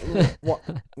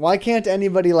can't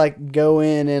anybody like go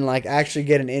in and like actually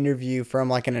get an interview from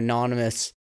like an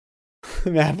anonymous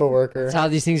MAPPA worker? That's how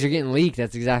these things are getting leaked.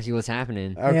 That's exactly what's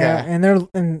happening. Okay. Yeah,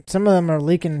 and some of them are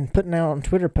leaking, putting out on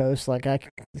Twitter posts like I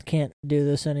can't do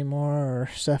this anymore or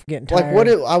stuff getting tired.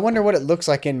 Like I wonder what it looks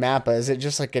like in MAPPA. Is it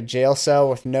just like a jail cell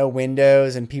with no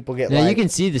windows and people get you can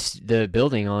see the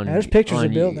building on. There's pictures of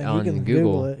the building. On you can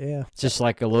Google it. Yeah, it's just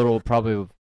like a little probably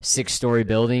 6-story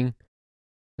building.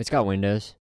 It's got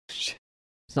windows.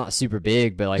 It's not super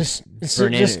big, but like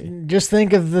just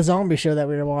think of the zombie show that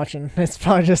we were watching. It's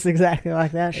probably just exactly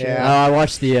like that shit. Yeah, I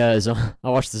watched the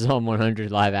Zom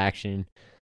 100 live action.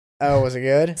 Oh, was it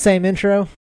good? Same intro.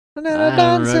 I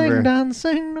don't remember.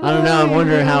 Dancing. I don't know. I'm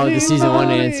wondering how the season 1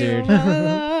 answered.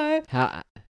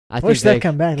 I wish that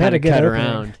come back. That a good cut opening.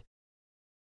 Around.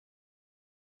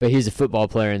 But he's a football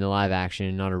player in the live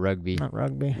action, not a rugby. Not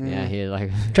rugby. Yeah, he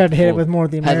tried to hit it with more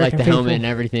of the American had like the people. helmet and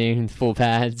everything, full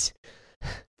pads.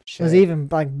 Was he even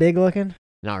like big looking?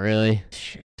 Not really.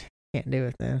 Shit. Can't do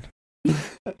it then.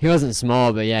 He wasn't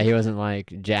small, but yeah, he wasn't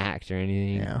like jacked or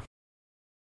anything. Yeah.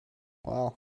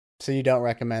 Well, so you don't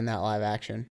recommend that live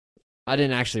action? I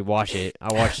didn't actually watch it.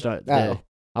 I watched I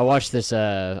watched this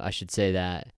I should say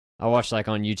that. I watched like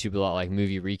on YouTube a lot like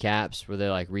movie recaps where they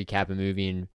like recap a movie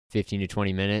in 15 to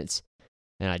 20 minutes,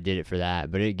 and I did it for that,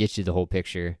 but it gets you the whole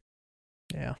picture.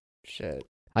 Yeah. Shit.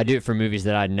 I do it for movies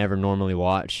that I'd never normally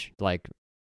watch, like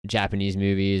Japanese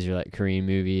movies or like Korean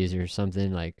movies or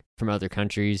something like from other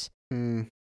countries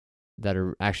that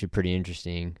are actually pretty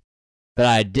interesting.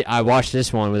 But I watched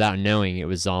this one without knowing it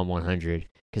was Zom 100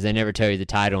 because they never tell you the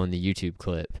title in the YouTube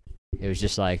clip. It was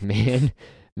just like, man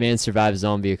survived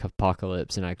zombie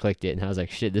apocalypse, and I clicked it and I was like,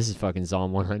 shit, this is fucking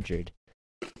Zom 100.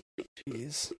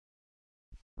 Jeez.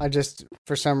 I just,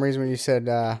 for some reason when you said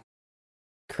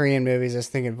Korean movies, I was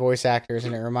thinking voice actors,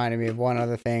 and it reminded me of one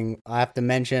other thing. I have to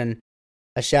mention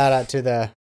a shout out to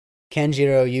the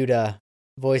Kenjiro Yuta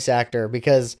voice actor,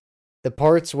 because the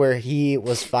parts where he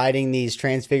was fighting these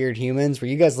transfigured humans, were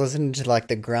you guys listening to like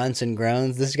the grunts and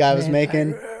groans this guy was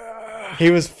making? He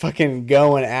was fucking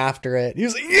going after it. He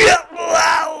was like, yeah,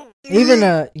 wow. Even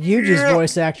Yuji's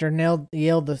voice actor nailed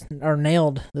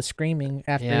the screaming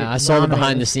after. Yeah, I saw the Nami.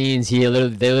 behind the scenes. They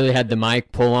literally had the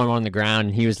mic pull on the ground,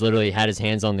 and he was literally had his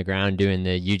hands on the ground doing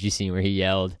the Yuji scene where he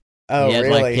yelled. Oh, he had,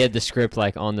 really? He had the script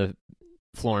like on the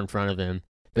floor in front of him,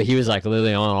 but he was like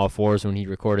literally on all fours when he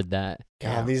recorded that.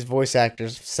 God, these voice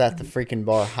actors set the freaking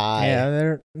bar high.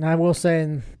 Yeah, I will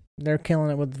say they're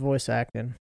killing it with the voice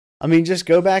acting. I mean, just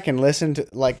go back and listen to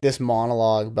like this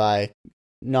monologue by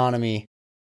Nanami.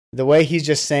 The way he's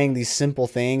just saying these simple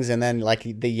things, and then like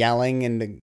the yelling and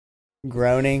the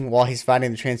groaning while he's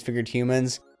fighting the transfigured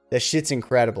humans. That shit's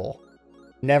incredible.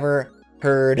 Never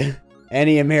heard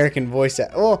any American voice.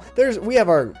 Well, we have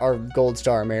our gold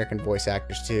star American voice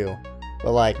actors too,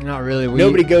 but like Not really.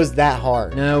 nobody goes that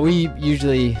hard. No, we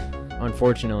usually,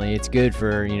 unfortunately, it's good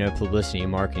for publicity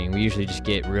and marketing. We usually just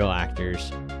get real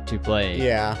actors to play.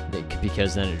 Yeah,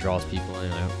 because then it draws people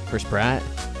in. Chris Pratt.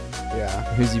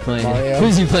 yeah. Who's he playing? Mario.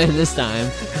 Who's he playing this time?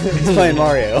 He's playing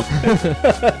Mario.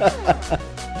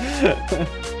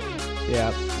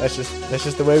 Yeah, that's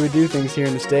just the way we do things here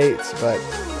in the States. But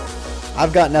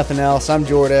I've got nothing else. I'm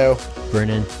Jordo.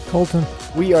 Brennan. Colton.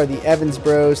 We are the Evans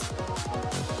Bros.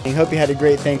 And hope you had a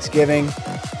great Thanksgiving.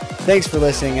 Thanks for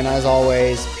listening, and as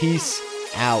always, peace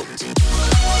out.